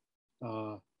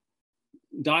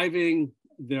 Diving,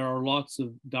 there are lots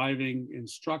of diving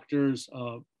instructors,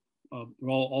 all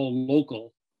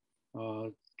local,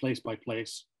 place by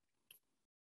place.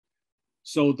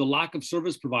 So the lack of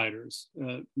service providers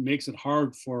makes it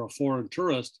hard for a foreign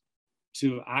tourist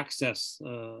to access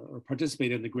or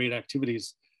participate in the great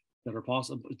activities that are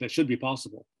possible, that should be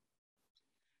possible.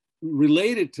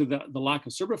 Related to the lack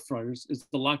of service providers is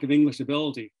the lack of English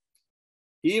ability.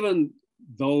 Even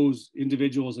those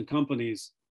individuals and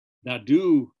companies that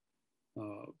do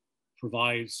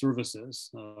provide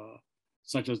services,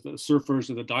 such as the surfers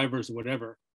or the divers or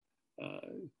whatever,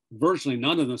 virtually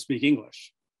none of them speak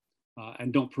English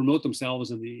and don't promote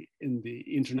themselves in the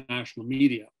international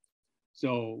media.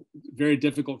 So very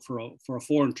difficult for a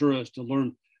foreign tourist to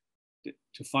learn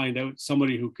to find out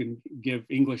somebody who can give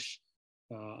English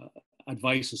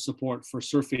advice and support for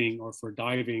surfing or for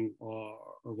diving or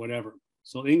whatever.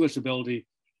 So English ability,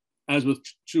 as with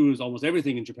true as almost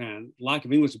everything in Japan, lack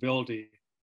of English ability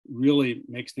really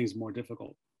makes things more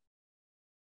difficult.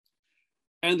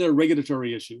 And there are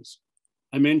regulatory issues.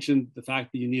 I mentioned the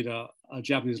fact that you need a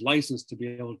Japanese license to be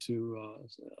able to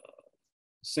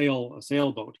sail a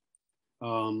sailboat.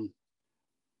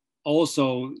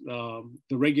 Also,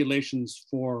 the regulations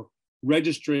for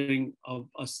registering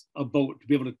a boat to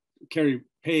be able to carry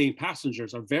paying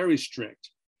passengers are very strict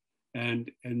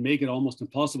and make it almost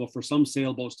impossible for some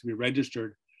sailboats to be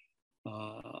registered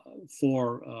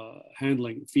for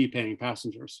handling fee-paying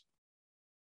passengers.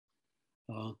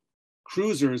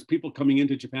 Cruisers, people coming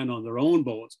into Japan on their own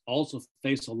boats, also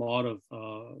face a lot of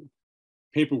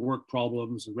paperwork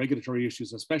problems and regulatory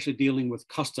issues, especially dealing with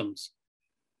customs.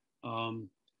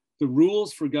 The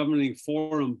rules for governing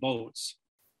foreign boats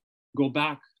go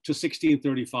back to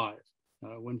 1635.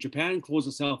 When Japan closed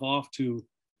itself off to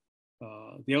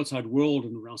the outside world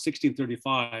in around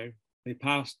 1635, they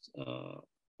passed,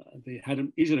 they had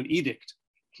issued an edict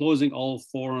closing all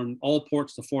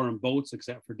ports to foreign boats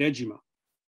except for Dejima.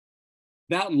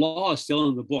 That law is still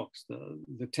in the books.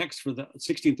 The text for the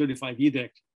 1635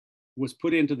 edict was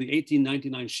put into the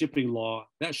 1899 shipping law.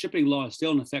 That shipping law is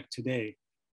still in effect today.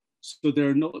 So there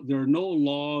are no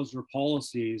laws or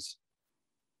policies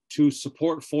to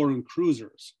support foreign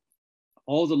cruisers.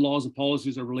 All the laws and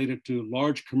policies are related to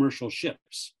large commercial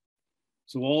ships.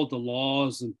 So all the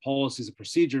laws and policies and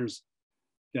procedures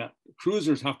that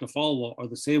cruisers have to follow are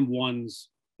the same ones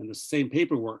and the same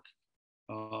paperwork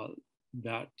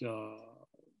that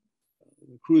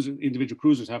individual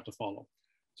cruisers have to follow.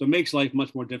 So it makes life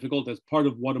much more difficult. As part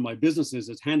of one of my businesses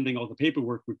is handling all the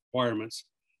paperwork requirements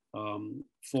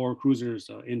for cruisers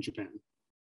in Japan.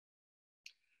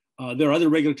 There are other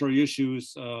regulatory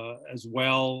issues as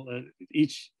well.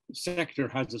 Each sector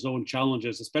has its own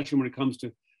challenges, especially when it comes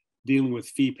to dealing with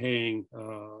fee-paying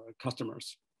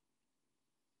customers.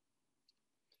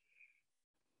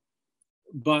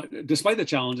 But despite the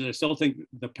challenges, I still think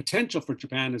the potential for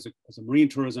Japan as a marine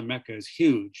tourism mecca is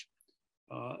huge.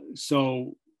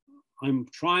 So I'm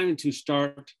trying to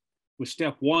start with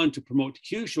step one to promote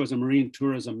Kyushu as a marine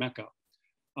tourism mecca.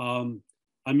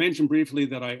 I mentioned briefly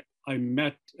that I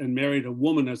met and married a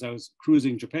woman as I was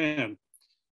cruising Japan.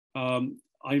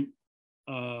 I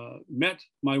met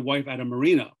my wife at a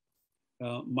marina.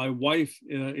 My wife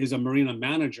is a marina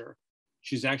manager.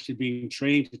 She's actually being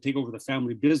trained to take over the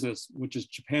family business, which is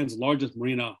Japan's largest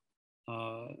marina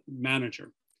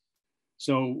manager.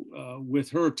 So with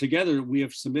her together, we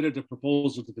have submitted a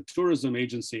proposal to the tourism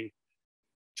agency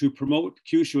to promote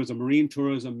Kyushu as a marine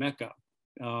tourism mecca.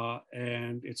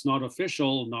 And it's not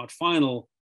official, not final,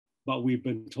 but we've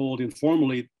been told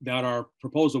informally that our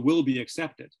proposal will be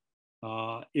accepted.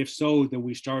 If so, then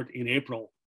we start in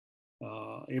April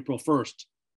 1st,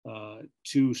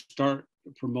 to start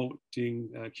promoting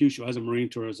Kyushu as a marine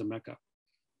tourism mecca.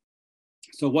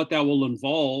 So what that will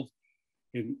involve,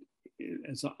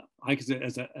 as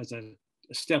a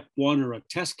step one or a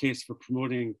test case for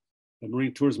promoting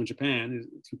marine tourism in Japan is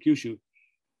through Kyushu.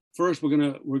 First, we're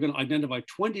gonna identify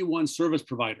 21 service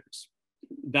providers.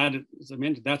 That, as I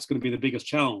mentioned, that's going to be the biggest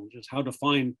challenge, is how to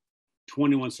find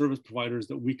 21 service providers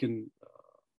that we can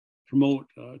promote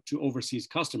to overseas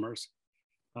customers.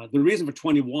 The reason for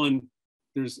 21,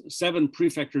 there's 7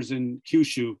 prefectures in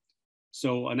Kyushu,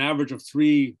 so an average of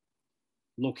 3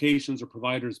 locations or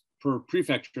providers per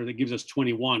prefecture, that gives us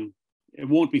 21. It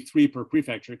won't be 3 per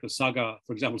prefecture, because Saga,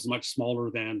 for example, is much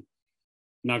smaller than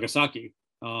Nagasaki.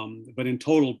 But in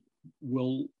total,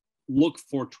 we'll look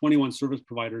for 21 service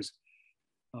providers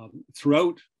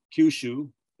throughout Kyushu,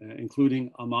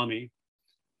 including Amami,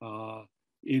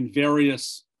 in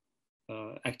various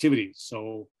activities.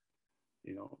 So,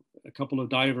 a couple of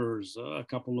divers, a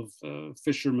couple of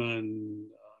fishermen,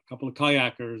 a couple of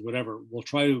kayakers, whatever. We'll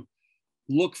try to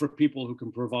look for people who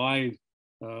can provide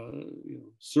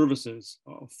services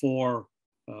for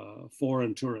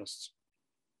foreign tourists.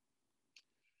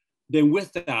 Then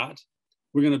with that,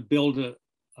 we're going to build a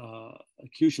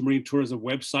Kyushu Marine Tourism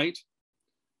website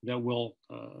that will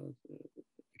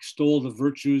extol the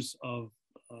virtues of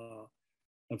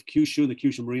Kyushu, the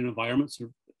Kyushu marine environment, so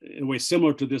in a way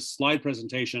similar to this slide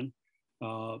presentation,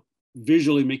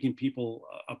 visually making people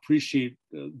appreciate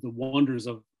the wonders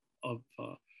of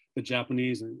the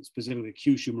Japanese and specifically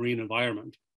the Kyushu marine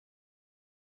environment.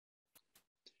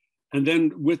 And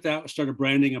then with that, start a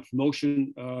branding and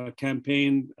promotion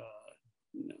campaign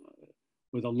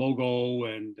with a logo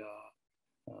and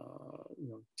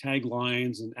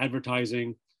taglines and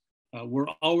advertising. We're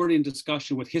already in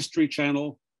discussion with History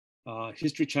Channel.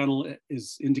 History Channel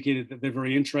is indicated that they're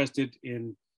very interested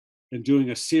in doing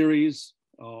a series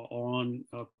on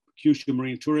Kyushu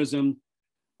marine tourism.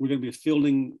 We're going to be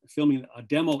filming a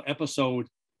demo episode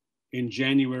in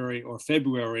January or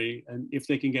February, and if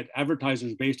they can get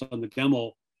advertisers based on the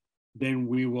demo, then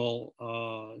we will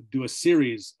do a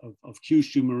series of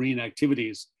Kyushu marine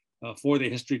activities for the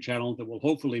History Channel that will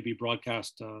hopefully be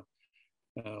broadcast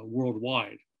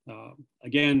worldwide.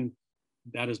 Again,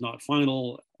 that is not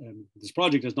final, and this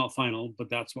project is not final, but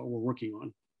that's what we're working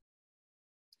on.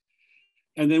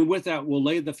 And then with that, we'll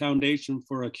lay the foundation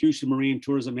for a Kyushu Marine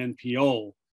Tourism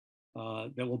NPO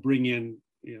that will bring in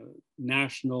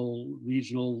national,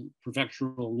 regional,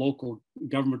 prefectural, local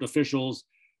government officials,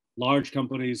 large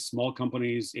companies, small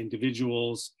companies,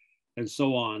 individuals, and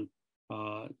so on,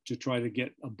 to try to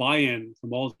get a buy-in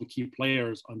from all the key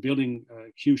players on building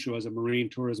Kyushu as a marine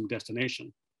tourism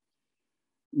destination.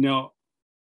 Now,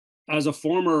 as a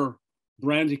former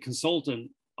branding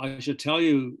consultant, I should tell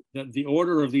you that the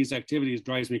order of these activities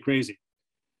drives me crazy.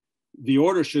 The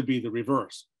order should be the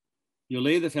reverse. You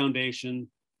lay the foundation,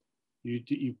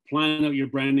 you plan out your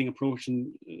branding approach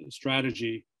and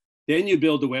strategy, then you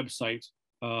build the website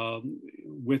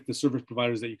with the service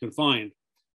providers that you can find.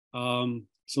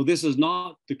 So this is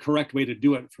not the correct way to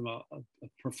do it from a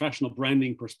professional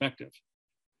branding perspective.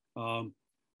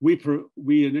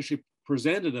 We initially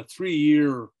presented a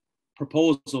 3-year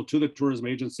proposal to the tourism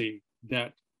agency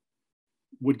that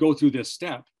would go through this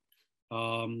step.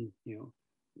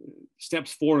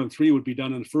 Steps 4 and 3 would be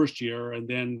done in the first year, and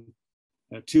then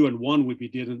 2 and 1 would be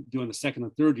doing the second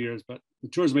and third years. But the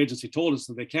tourism agency told us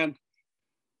that they can't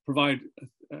provide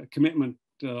a commitment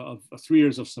of 3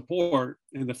 years of support,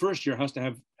 and the first year has to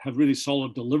have really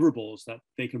solid deliverables that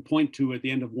they can point to at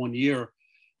the end of 1 year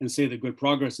and say that good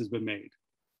progress has been made.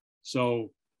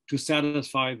 So to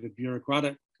satisfy the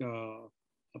bureaucratic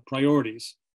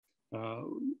priorities,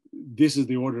 this is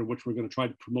the order in which we're going to try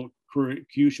to promote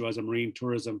Kyushu as a marine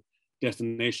tourism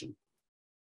destination.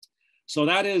 So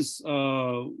that is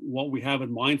what we have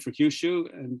in mind for Kyushu,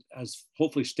 and as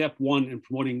hopefully step 1 in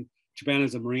promoting Japan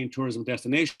as a marine tourism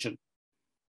destination.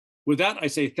 With that, I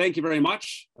say thank you very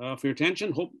much for your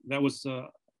attention. Hope that was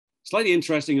slightly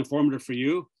interesting, informative for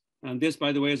you. And this,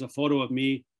 by the way, is a photo of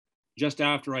me just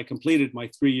after I completed my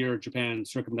 3-year Japan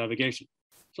circumnavigation.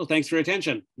 So thanks for your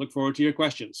attention. Look forward to your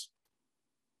questions.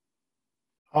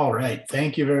 All right,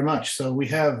 thank you very much. So we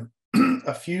have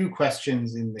a few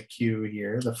questions in the queue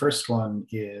here. The first one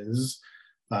is,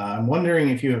 I'm wondering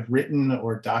if you have written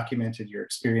or documented your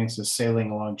experiences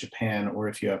sailing along Japan, or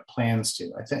if you have plans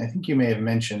to. I think you may have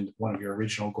mentioned one of your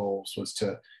original goals was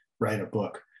to write a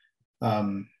book.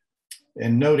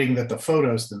 And noting that the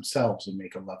photos themselves would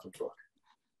make a lovely book.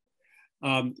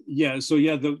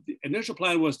 The initial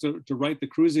plan was to write the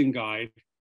cruising guide,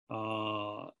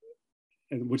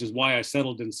 which is why I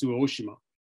settled in Suoshima.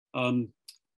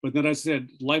 But then I said,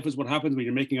 life is what happens when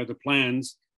you're making other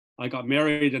plans. I got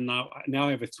married, and now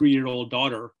I have a 3-year-old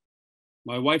daughter.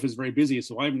 My wife is very busy,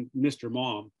 so I'm Mr.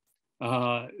 Mom.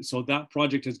 So that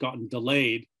project has gotten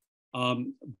delayed,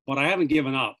 but I haven't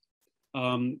given up.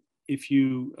 If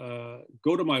you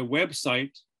go to my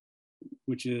website,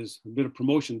 which is a bit of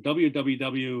promotion,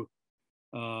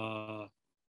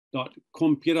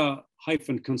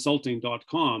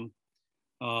 www.konpira-consulting.com,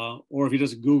 or if you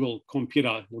just Google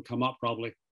Konpira, it will come up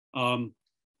probably. I'm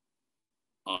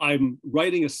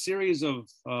writing a series of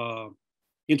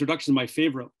introductions to my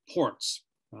favorite ports,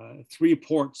 3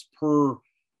 ports per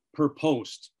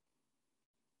post.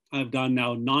 I've done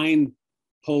now 9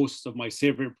 posts of my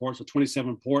favorite ports, so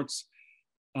 27 ports.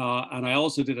 And I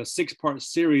also did a 6-part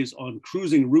series on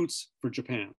cruising routes for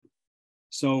Japan.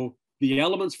 So the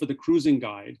elements for the cruising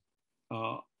guide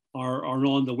are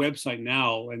on the website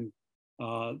now, and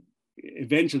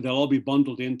eventually they'll all be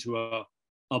bundled into a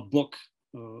book,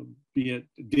 be it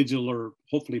digital or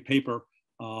hopefully paper.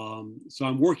 So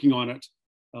I'm working on it,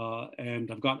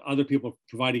 and I've got other people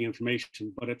providing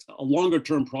information, but it's a longer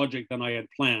term project than I had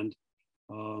planned.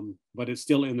 but it's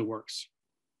still in the works.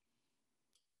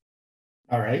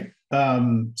 All right.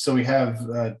 So we have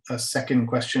a second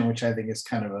question, which I think is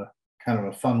kind of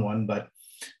a fun one, but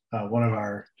one of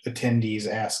our attendees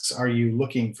asks, "Are you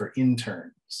looking for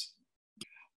interns?"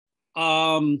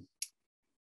 I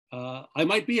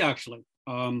might be, actually.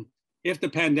 If the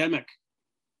pandemic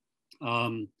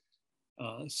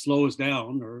slows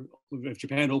down, or if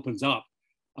Japan opens up,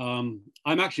 I'm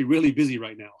actually really busy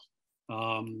right now.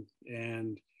 And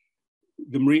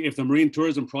if the marine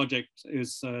tourism project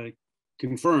is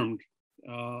confirmed,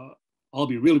 I'll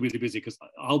be really, really busy because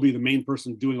I'll be the main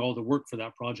person doing all the work for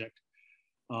that project.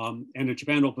 And if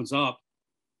Japan opens up,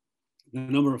 the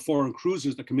number of foreign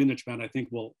cruisers that come into Japan, I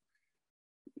think, will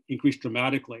increase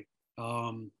dramatically.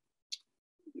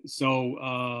 So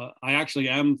I actually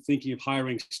am thinking of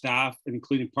hiring staff,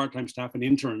 including part-time staff and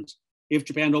interns, if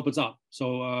Japan opens up.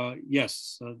 So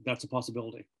yes, that's a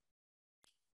possibility.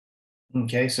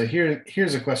 Okay, so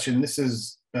here's a question. This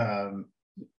is,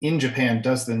 in Japan,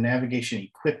 does the navigation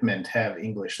equipment have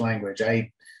English language?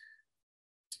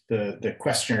 The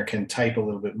questioner can type a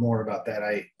little bit more about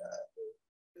that.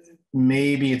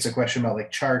 Maybe it's a question about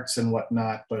like charts and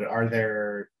whatnot, but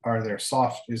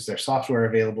is there software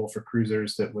available for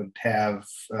cruisers that would have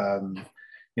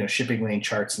shipping lane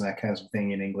charts and that kind of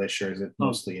thing in English, or is it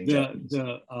mostly in Japanese?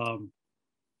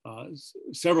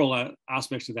 Several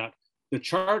aspects of that. The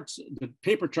charts, the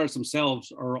paper charts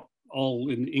themselves, are all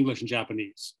in English and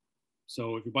Japanese.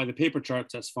 So if you buy the paper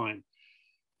charts, that's fine.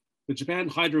 The Japan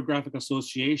Hydrographic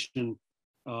Association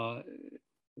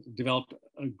developed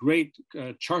a great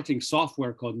charting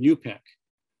software called NUPEC.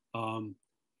 And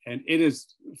it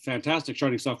is fantastic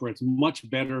charting software. It's much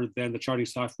better than the charting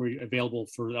software available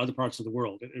for other parts of the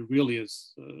world. It really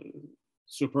is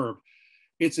superb.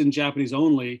 It's in Japanese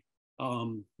only,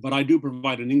 but I do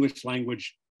provide an English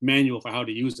language manual for how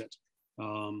to use it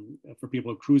for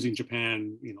people cruising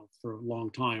Japan, for a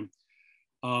long time.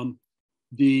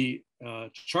 The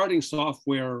charting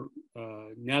software,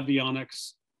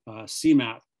 Navionics,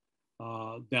 CMAP,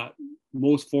 that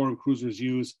most foreign cruisers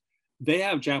use, they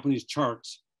have Japanese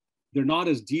charts. They're not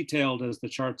as detailed as the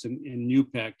charts in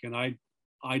NUPEC, and I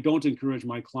don't encourage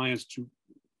my clients to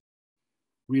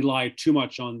rely too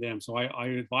much on them. So I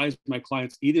advise my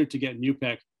clients either to get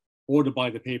NUPEC or to buy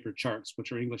the paper charts,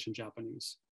 which are English and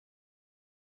Japanese.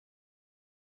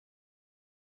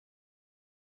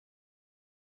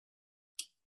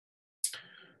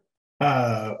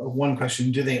 One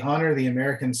question, do they honor the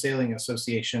American Sailing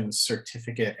Association's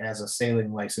certificate as a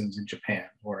sailing license in Japan?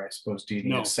 Or I suppose, do you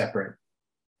need a separate?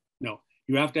 No,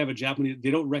 you have to have a Japanese,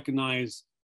 they don't recognize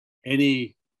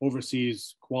any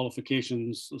overseas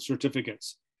qualifications,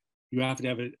 certificates. You have to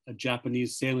have a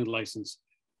Japanese sailing license,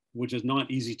 which is not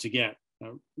easy to get.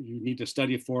 You need to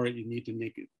study for it. You need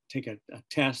to take a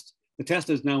test. The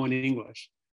test is now in English.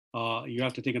 You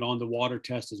have to take an on-the-water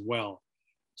test as well.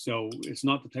 So it's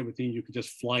not the type of thing you could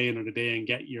just fly in a day and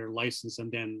get your license and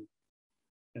then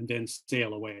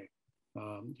sail away.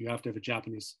 You have to have a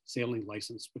Japanese sailing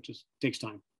license, which takes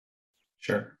time.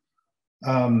 Sure.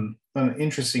 An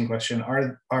interesting question.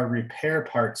 Are repair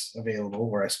parts available,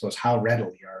 or I suppose how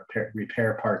readily are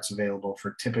repair parts available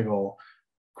for typical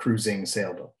cruising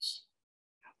sailboats?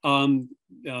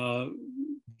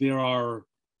 There are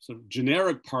sort of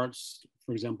generic parts,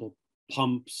 for example,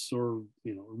 pumps or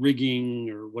rigging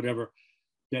or whatever,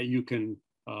 that you can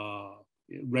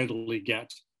readily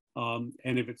get. And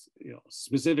if it's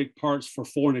specific parts for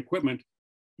foreign equipment,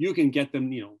 you can get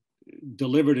them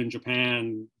delivered in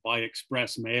Japan by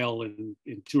express mail in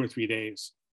 2 or 3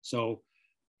 days. So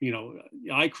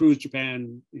I cruised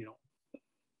Japan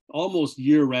almost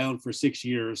year round for 6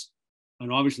 years,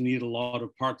 and obviously needed a lot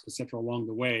of parts, etc., along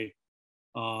the way.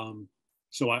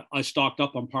 So I stocked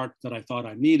up on parts that I thought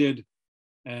I needed,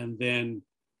 and then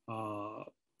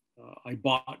I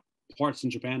bought parts in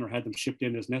Japan or had them shipped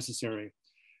in as necessary.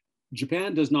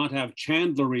 Japan does not have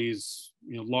chandleries,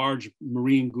 large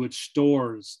marine goods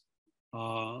stores,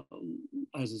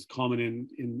 as is common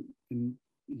in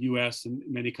US and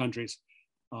many countries.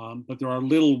 But there are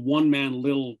little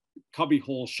little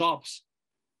cubbyhole shops.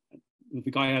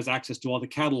 The guy has access to all the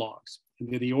catalogs,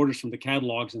 and then he orders from the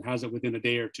catalogs and has it within a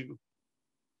day or two.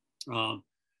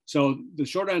 So the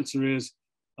short answer is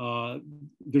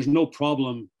there's no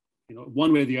problem,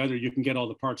 one way or the other, you can get all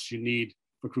the parts you need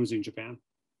for cruising Japan.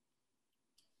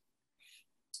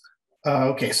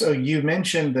 Okay, so you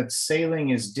mentioned that sailing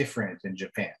is different in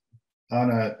Japan.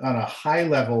 On a high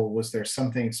level, was there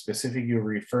something specific you were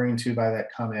referring to by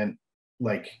that comment,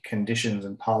 like conditions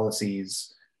and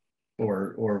policies,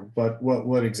 or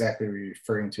what exactly were you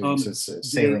referring to? Since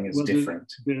sailing is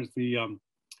different. There's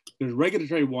There's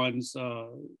regulatory ones, the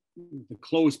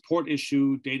closed port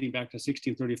issue dating back to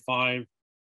 1635,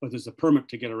 but there's a permit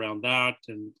to get around that,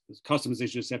 and there's customs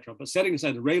issues, etc. But setting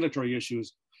aside the regulatory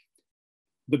issues,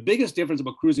 the biggest difference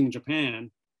about cruising in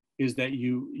Japan is that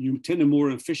you tend to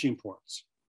moor in fishing ports.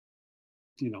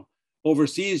 You know,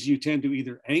 overseas you tend to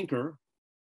either anchor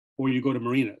or you go to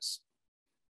marinas.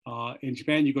 In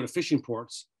Japan, you go to fishing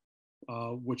ports,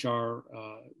 which are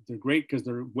they're great because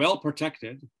they're well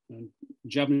protected. And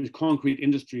Japanese concrete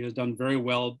industry has done very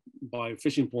well by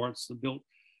fishing ports. They built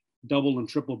double and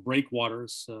triple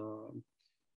breakwaters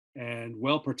and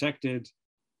well protected.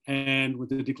 And with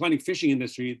the declining fishing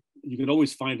industry, you can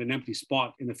always find an empty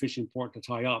spot in a fishing port to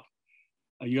tie up.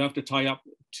 You have to tie up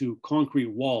to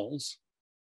concrete walls.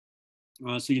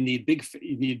 So you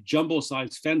need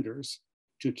jumbo-sized fenders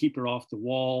to keep her off the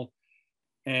wall.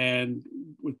 And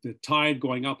with the tide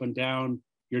going up and down,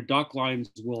 your dock lines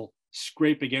will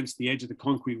scrape against the edge of the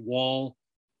concrete wall.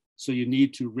 So you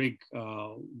need to rig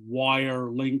wire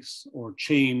links or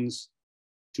chains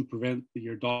to prevent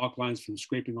your dock lines from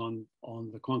scraping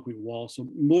on the concrete wall. So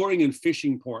mooring in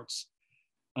fishing ports,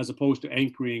 as opposed to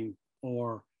anchoring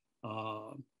or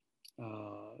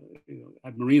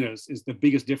at marinas, is the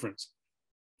biggest difference.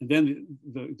 And then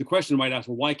the question might ask,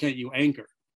 well, why can't you anchor?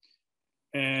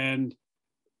 And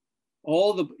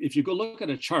if you go look at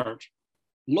a chart,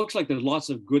 looks like there's lots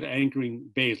of good anchoring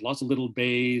bays, lots of little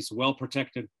bays, well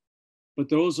protected, but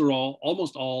those are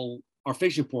almost all are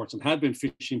fishing ports and have been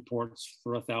fishing ports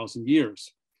for 1,000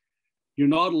 years. You're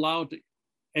not allowed to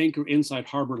anchor inside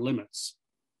harbor limits,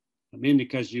 mainly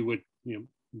because you would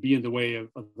be in the way of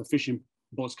the fishing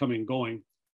boats coming and going.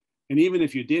 And even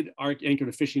if you did anchor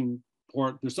the fishing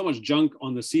port, there's so much junk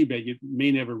on the seabed, you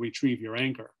may never retrieve your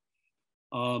anchor.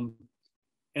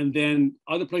 And then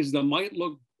other places that might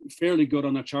look fairly good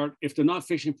on a chart, if they're not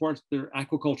fishing ports, they're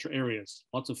aquaculture areas,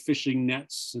 lots of fishing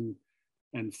nets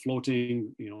and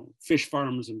floating, fish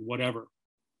farms and whatever.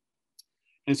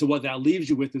 And so what that leaves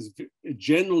you with is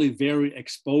generally very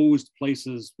exposed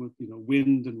places with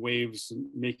wind and waves and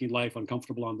making life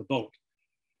uncomfortable on the boat.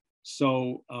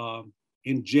 So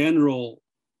in general,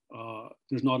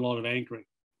 there's not a lot of anchoring.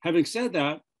 Having said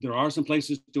that, there are some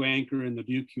places to anchor in the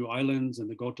Ryukyu Islands and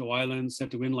the Goto Islands, set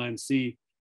to inland sea.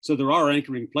 So there are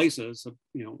anchoring places,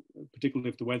 particularly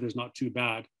if the weather's not too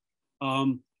bad.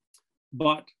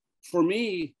 But for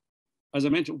me, as I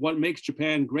mentioned, what makes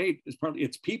Japan great is partly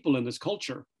its people and its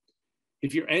culture.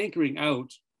 If you're anchoring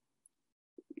out,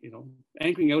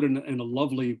 anchoring out in a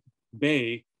lovely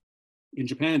bay in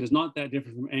Japan is not that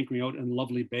different from anchoring out in a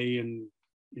lovely bay in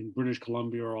British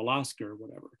Columbia or Alaska or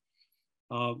whatever.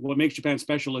 What makes Japan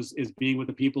special is being with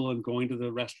the people and going to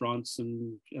the restaurants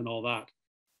and all that.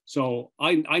 So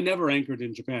I never anchored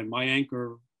in Japan. My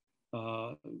anchor,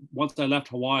 once I left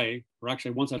Hawaii, or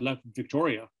actually once I left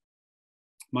Victoria,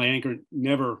 my anchor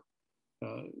never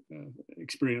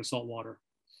experienced salt water.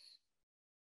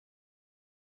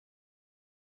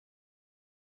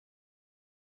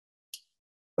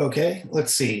 Okay,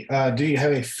 let's see. Do you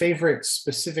have a favorite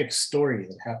specific story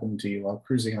that happened to you while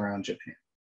cruising around Japan?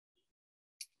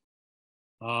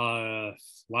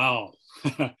 Wow,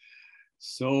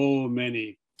 so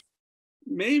many.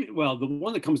 Maybe, well, the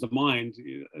one that comes to mind,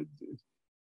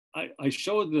 I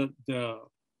showed the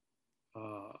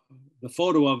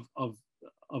photo of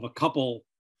a couple,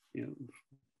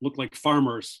 looked like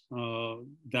farmers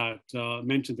that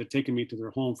mentioned they'd taken me to their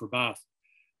home for bath.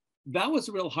 That was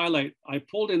a real highlight. I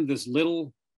pulled in this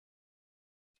little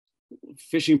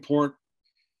fishing port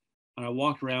and I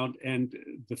walked around, and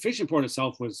the fishing port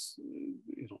itself was,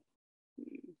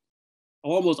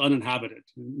 almost uninhabited.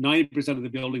 90% of the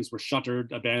buildings were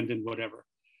shuttered, abandoned, whatever.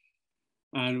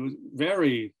 And it was a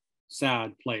very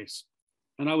sad place.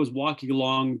 And I was walking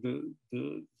along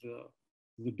the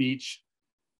beach,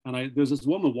 and there's this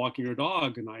woman walking her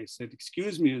dog, and I said,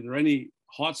 "Excuse me, are there any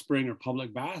hot spring or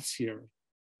public baths here?"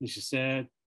 And she said,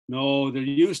 "No, there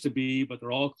used to be, but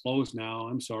they're all closed now.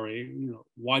 I'm sorry.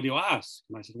 Why do you ask?"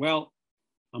 And I said, "Well,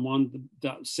 I'm on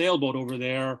the sailboat over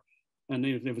there, and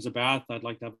if there was a bath, I'd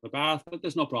like to have a bath, but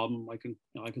there's no problem. I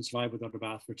can survive without a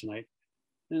bath for tonight."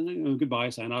 And goodbye,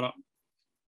 sayonara.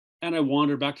 And I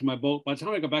wandered back to my boat. By the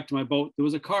time I got back to my boat, there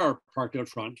was a car parked out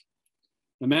front.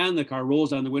 The man in the car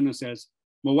rolls down the window and says,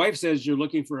 "My wife says you're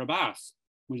looking for a bath.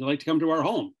 Would you like to come to our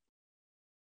home?"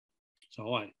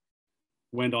 So I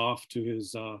went off to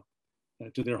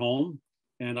their home,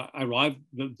 and I arrived.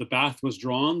 The bath was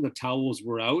drawn, the towels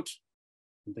were out.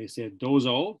 They said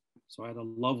 "dozo," so I had a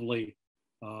lovely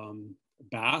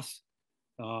bath,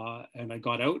 and I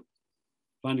got out,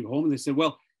 planned to go home, and they said,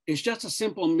 "Well, it's just a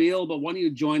simple meal, but why don't you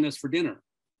join us for dinner?"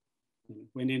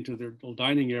 Went into their little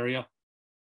dining area,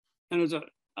 and it was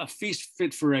a feast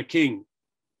fit for a king.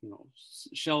 You know,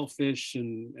 shellfish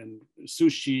and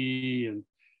sushi and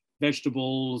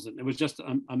vegetables, and it was just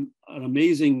an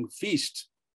amazing feast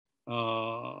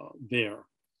there.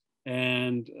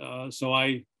 And so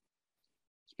I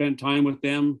spent time with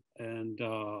them and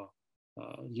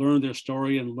learned their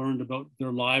story and learned about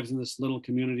their lives in this little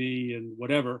community and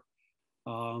whatever.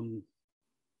 It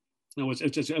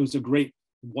was a great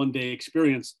one-day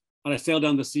experience. And I sailed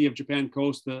down the Sea of Japan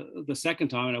coast the second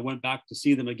time, and I went back to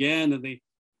see them again, and they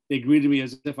greeted me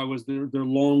as if I was their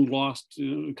long lost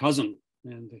cousin,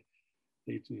 and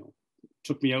they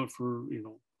took me out for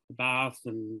a bath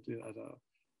and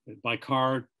by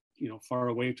car far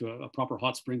away to a proper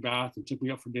hot spring bath, and took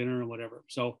me out for dinner and whatever.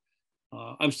 So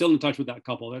I'm still in touch with that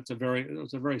couple. It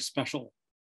was a very special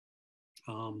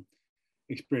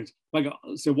experience.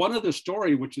 So one other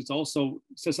story, which is also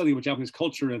says something about Japanese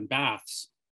culture and baths.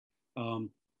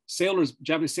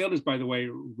 Japanese sailors, by the way,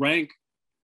 rank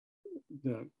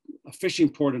a fishing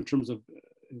port in terms of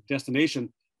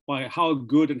destination by how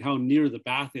good and how near the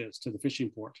bath is to the fishing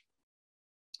port.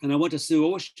 And I went to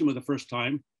Suoshima the first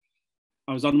time.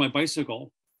 I was on my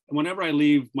bicycle, and whenever I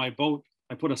leave my boat,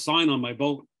 I put a sign on my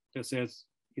boat that says,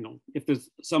 if there's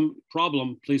some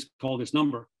problem, please call this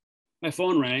number. My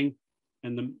phone rang,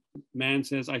 and the man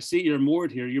says, I see you're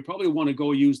moored here. You probably want to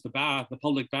go use the bath, the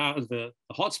public bath, the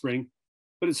hot spring,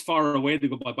 but it's far away to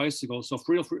go by bicycle. So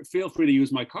feel free to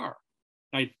use my car.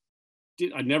 I'd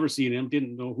never seen him,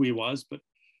 didn't know who he was, but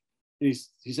he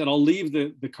said, I'll leave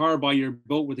the car by your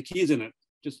boat with the keys in it.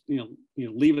 Just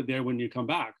leave it there when you come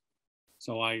back.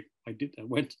 So I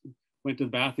went to the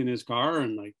bath in his car,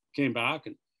 and I came back,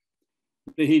 and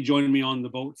then he joined me on the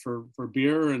boat for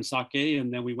beer and sake,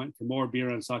 and then we went for more beer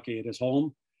and sake at his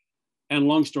home. And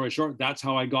long story short, that's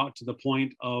how I got to the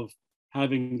point of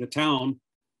having the town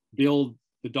build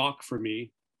the dock for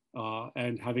me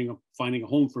and finding a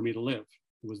home for me to live.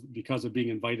 It was because of being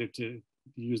invited to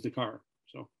use the car.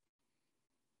 So.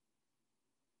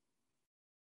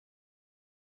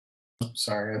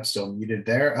 Sorry, I'm still muted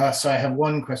there. So I have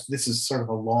one question. This is sort of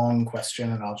a long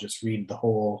question, and I'll just read the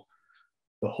whole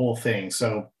thing.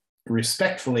 So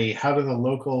respectfully, how do the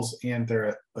locals and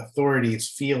their authorities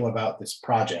feel about this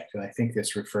project? And I think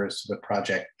this refers to the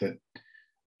project that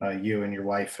you and your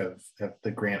wife have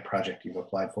the grant project you've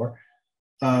applied for.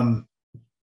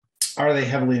 Are they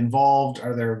heavily involved?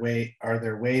 Are there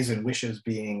ways and wishes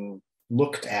being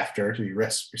looked after to be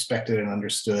respected and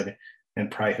understood and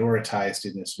prioritized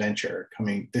in this venture?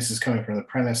 This is coming from the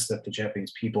premise that the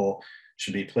Japanese people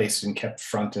should be placed and kept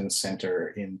front and center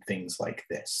in things like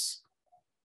this.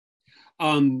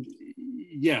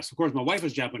 Yes, of course. My wife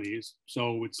is Japanese,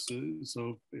 so it's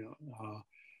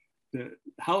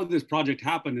how this project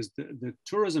happened is the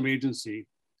tourism agency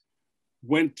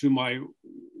went to my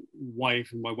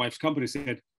wife and my wife's company,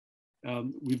 said,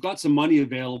 we've got some money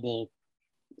available.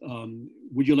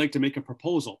 Would you like to make a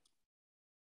proposal?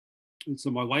 And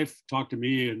so my wife talked to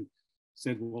me and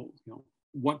said, well,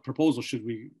 what proposal should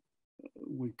we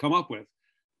come up with?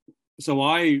 So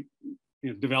I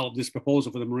developed this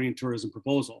proposal for the marine tourism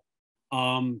proposal.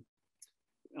 The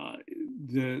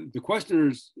question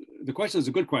is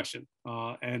a good question,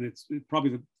 and it's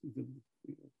probably the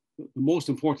most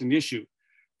important issue.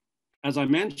 As I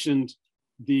mentioned,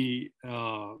 the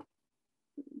 4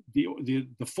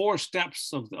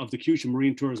 steps of the Kyushu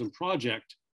Marine Tourism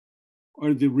Project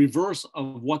are the reverse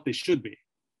of what they should be.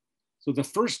 So the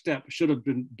first step should have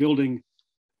been building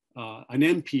an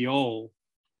MPO,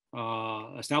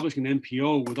 establishing an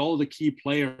MPO with all the key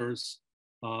players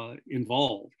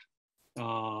involved.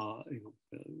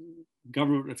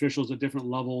 Government officials at different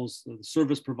levels, the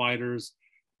service providers,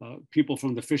 people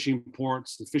from the fishing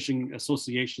ports, the fishing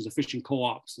associations, the fishing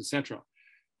co-ops, etc.,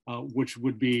 which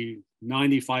would be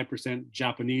 95%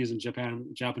 Japanese and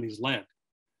Japanese led.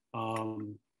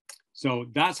 So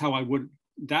that's how I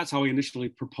initially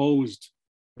proposed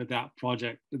that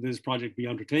this project be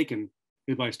undertaken,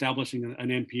 is by establishing an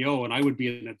MPO, and I would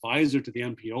be an advisor to the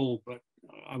MPO, but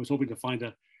I was hoping to find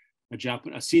a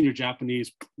senior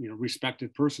Japanese,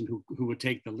 respected person who would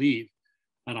take the lead,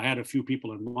 and I had a few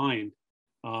people in mind,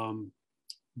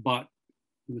 but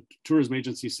the tourism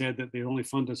agency said that they only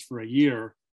fund us for a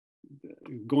year.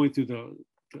 Going through the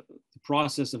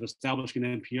process of establishing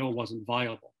an MPO wasn't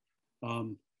viable.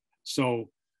 So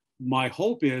my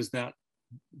hope is that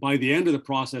by the end of the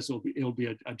process, it'll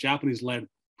be a Japanese-led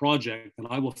project, and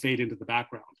I will fade into the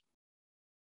background.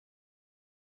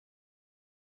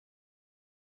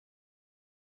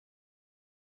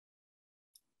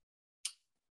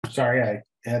 Sorry, I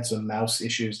had some mouse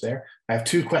issues there. I have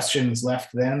two questions left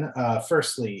then.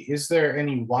 Firstly, is there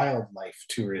any wildlife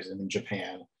tourism in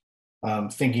Japan?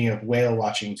 Thinking of whale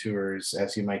watching tours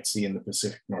as you might see in the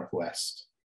Pacific Northwest.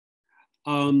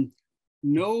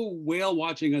 No whale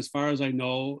watching as far as I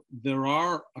know. There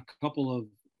are a couple of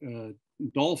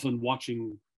dolphin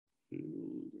watching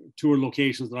tour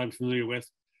locations that I'm familiar with.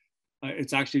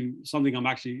 It's actually something I'm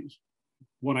actually,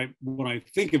 when I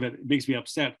think of it, it makes me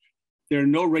upset. There are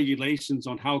no regulations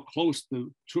on how close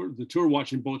the tour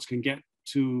watching boats can get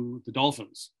to the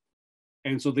dolphins.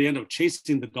 And so they end up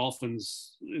chasing the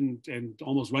dolphins and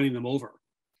almost running them over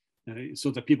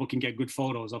so that people can get good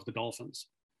photos of the dolphins.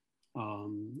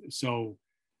 So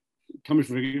coming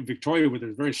from Victoria, where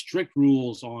there's very strict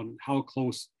rules on how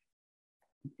close,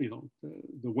 the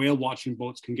whale watching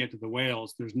boats can get to the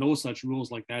whales, there's no such rules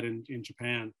like that in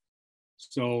Japan.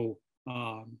 So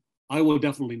I will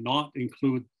definitely not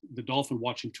include the dolphin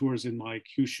watching tours in my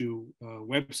Kyushu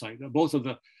website. Both of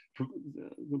the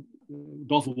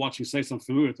dolphin watching sites I'm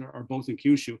familiar with are both in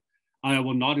Kyushu. I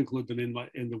will not include them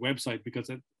in the website because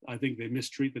I think they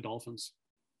mistreat the dolphins.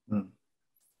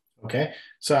 Okay,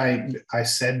 so I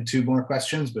said two more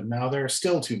questions, but now there are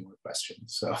still two more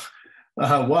questions. So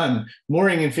one,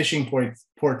 mooring and fishing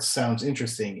ports sounds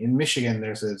interesting. In Michigan,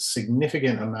 there's a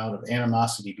significant amount of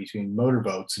animosity between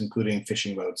motorboats, including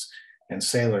fishing boats, and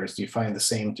sailors. Do you find the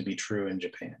same to be true in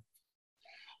Japan?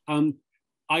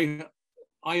 I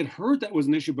had heard that was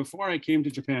an issue before I came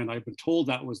to Japan. I've been told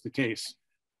that was the case,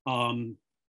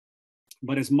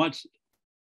 but it's much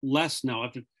less now.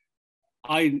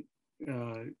 I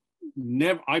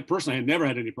personally had never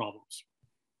had any problems.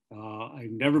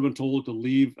 I've never been told to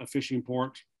leave a fishing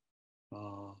port,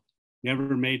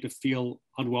 never made to feel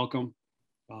unwelcome.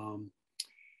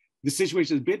 The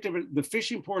situation is a bit different. The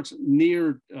fishing ports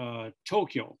near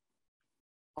Tokyo,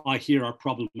 I hear, are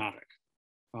problematic.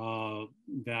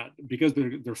 That because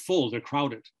they're full, they're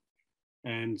crowded,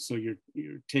 and so you're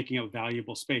taking up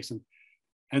valuable space.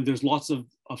 And there's lots of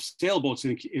sailboats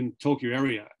in Tokyo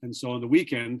area, and so on the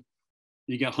weekend,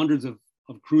 you get hundreds of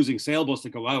cruising sailboats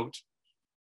that go out.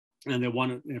 And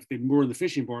if they moor in the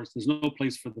fishing ports, there's no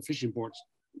place for the fishing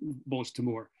boats to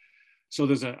moor. So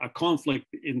there's a conflict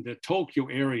in the Tokyo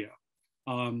area.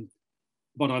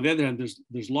 But on the other hand,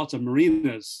 there's lots of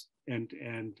marinas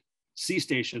and sea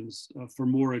stations for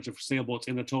moorage of sailboats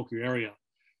in the Tokyo area.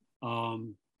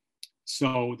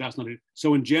 So that's not it.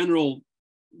 So in general,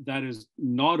 that is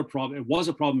not a problem. It was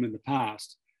a problem in the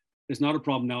past. It's not a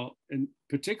problem now, and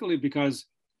particularly because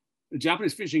the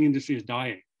Japanese fishing industry is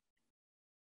dying.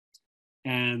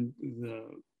 And the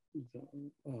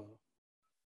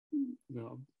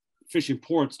fishing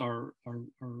ports are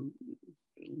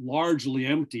largely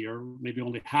empty, or maybe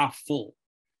only half full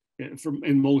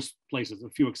in most places, a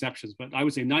few exceptions. But I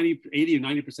would say 80 or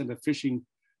 90% of fishing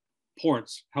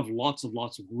ports have lots of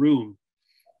room.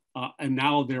 And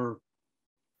now they're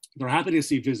happy to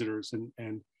see visitors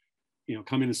and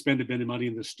come in and spend a bit of money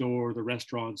in the store, the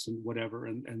restaurants and whatever,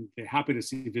 and they're happy to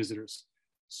see visitors.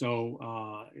 So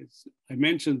I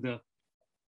mentioned the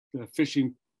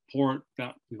fishing port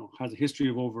that has a history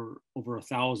of over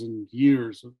 1,000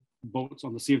 years of boats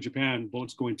on the Sea of Japan,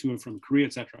 boats going to and from Korea,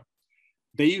 etc.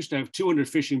 They used to have 200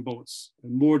 fishing boats,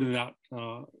 and more than that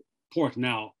port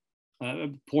now.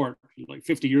 Port like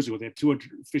 50 years ago, they had 200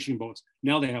 fishing boats.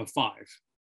 Now they have 5.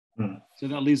 So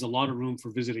that leaves a lot of room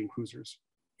for visiting cruisers.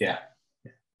 Yeah.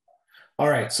 All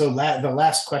right. So the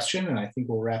last question, and I think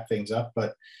we'll wrap things up,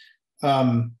 but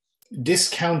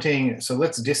discounting. So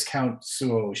let's discount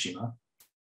Suo Oshima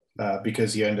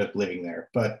because you end up living there.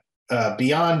 But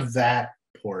beyond that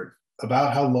port,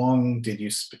 about how long did you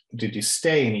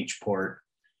stay in each port?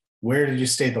 Where did you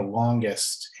stay the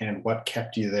longest, and what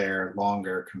kept you there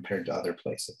longer compared to other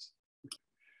places?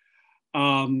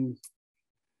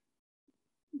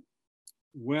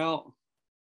 Well,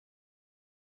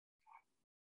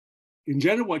 in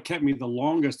general, what kept me the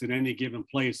longest in any given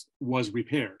place was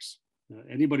repairs.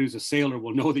 Anybody who's a sailor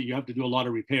will know that you have to do a lot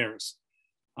of repairs.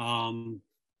 And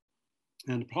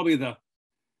probably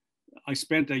I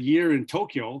spent a year in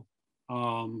Tokyo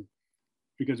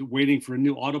because waiting for a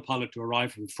new autopilot to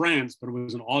arrive from France, but it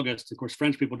was in August. Of course,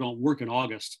 French people don't work in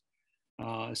August.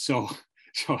 So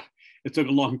it took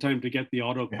a long time to get the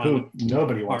autopilot.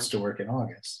 Nobody wants to work in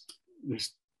August.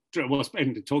 Well,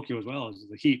 in Tokyo as well, as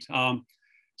the heat.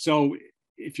 So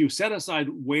if you set aside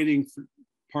waiting for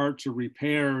parts or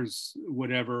repairs,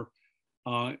 whatever,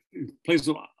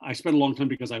 places I spent a long time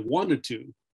because I wanted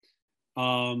to.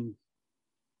 I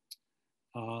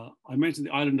mentioned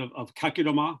the island of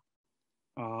Kakiroma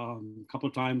a couple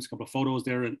of times, a couple of photos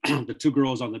there, and the 2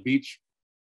 girls on the beach.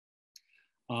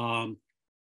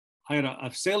 I had a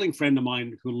sailing friend of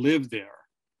mine who lived there,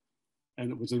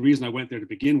 and it was the reason I went there to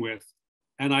begin with.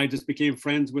 And I just became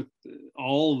friends with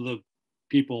all the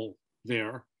people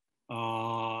there,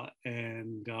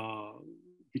 and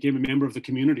became a member of the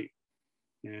community,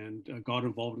 and got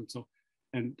involved in so.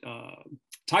 And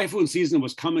typhoon season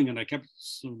was coming, and I kept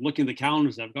sort of looking at the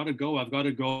calendars. I've got to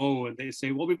go. And they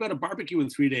say, well, we've got a barbecue in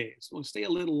 3 days. We'll stay a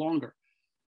little longer.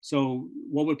 So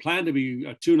what would plan to be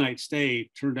a 2-night stay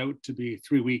turned out to be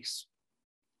 3 weeks.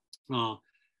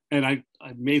 And I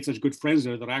made such good friends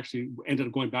there that I actually ended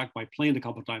up going back by plane a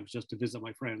couple of times just to visit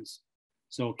my friends.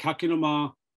 So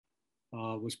Kakinuma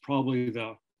was probably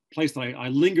the place that I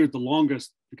lingered the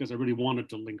longest, because I really wanted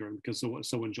to linger and because it was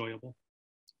so enjoyable.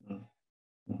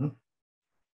 Mm-hmm.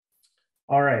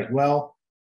 All right. Well,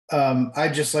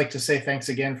 I'd just like to say thanks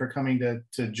again for coming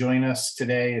to join us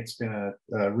today. It's been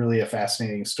a really a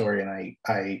fascinating story, and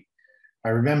I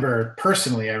remember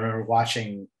personally, I remember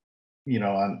watching,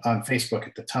 on Facebook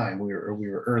at the time. We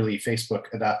were early Facebook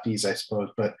adoptees, I suppose,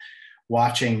 but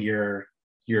watching your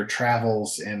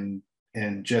travels and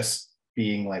just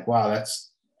being like, wow,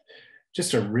 that's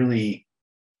just a really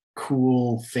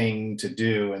cool thing to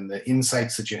do, and the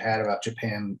insights that you had about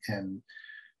Japan and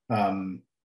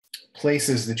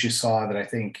places that you saw that I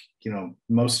think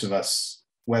most of us,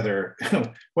 whether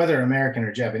American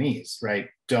or Japanese, right,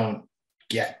 don't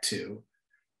get to,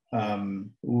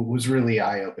 was really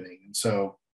eye-opening. And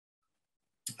so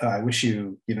I wish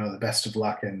you the best of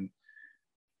luck, and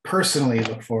personally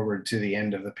look forward to the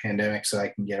end of the pandemic so I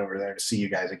can get over there to see you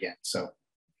guys again. So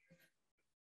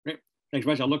great, thanks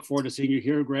much. I look forward to seeing you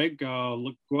here, Greg.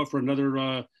 Go out for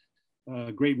another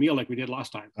great meal like we did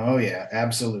last time. Oh yeah,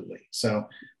 absolutely. So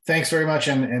thanks very much,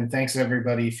 and thanks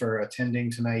everybody for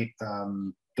attending tonight.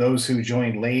 Those who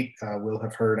joined late will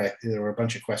have heard, there were a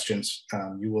bunch of questions.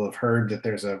 You will have heard that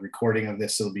there's a recording of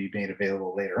this that will be made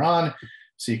available later on,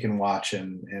 so you can watch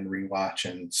and rewatch,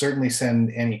 and certainly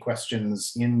send any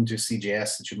questions into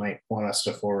CJS that you might want us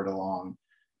to forward along,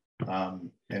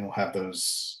 and we'll have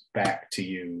those back to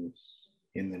you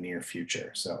in the near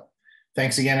future. So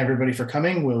thanks again, everybody, for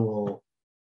coming. We will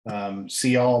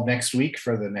see you all next week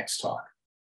for the next talk.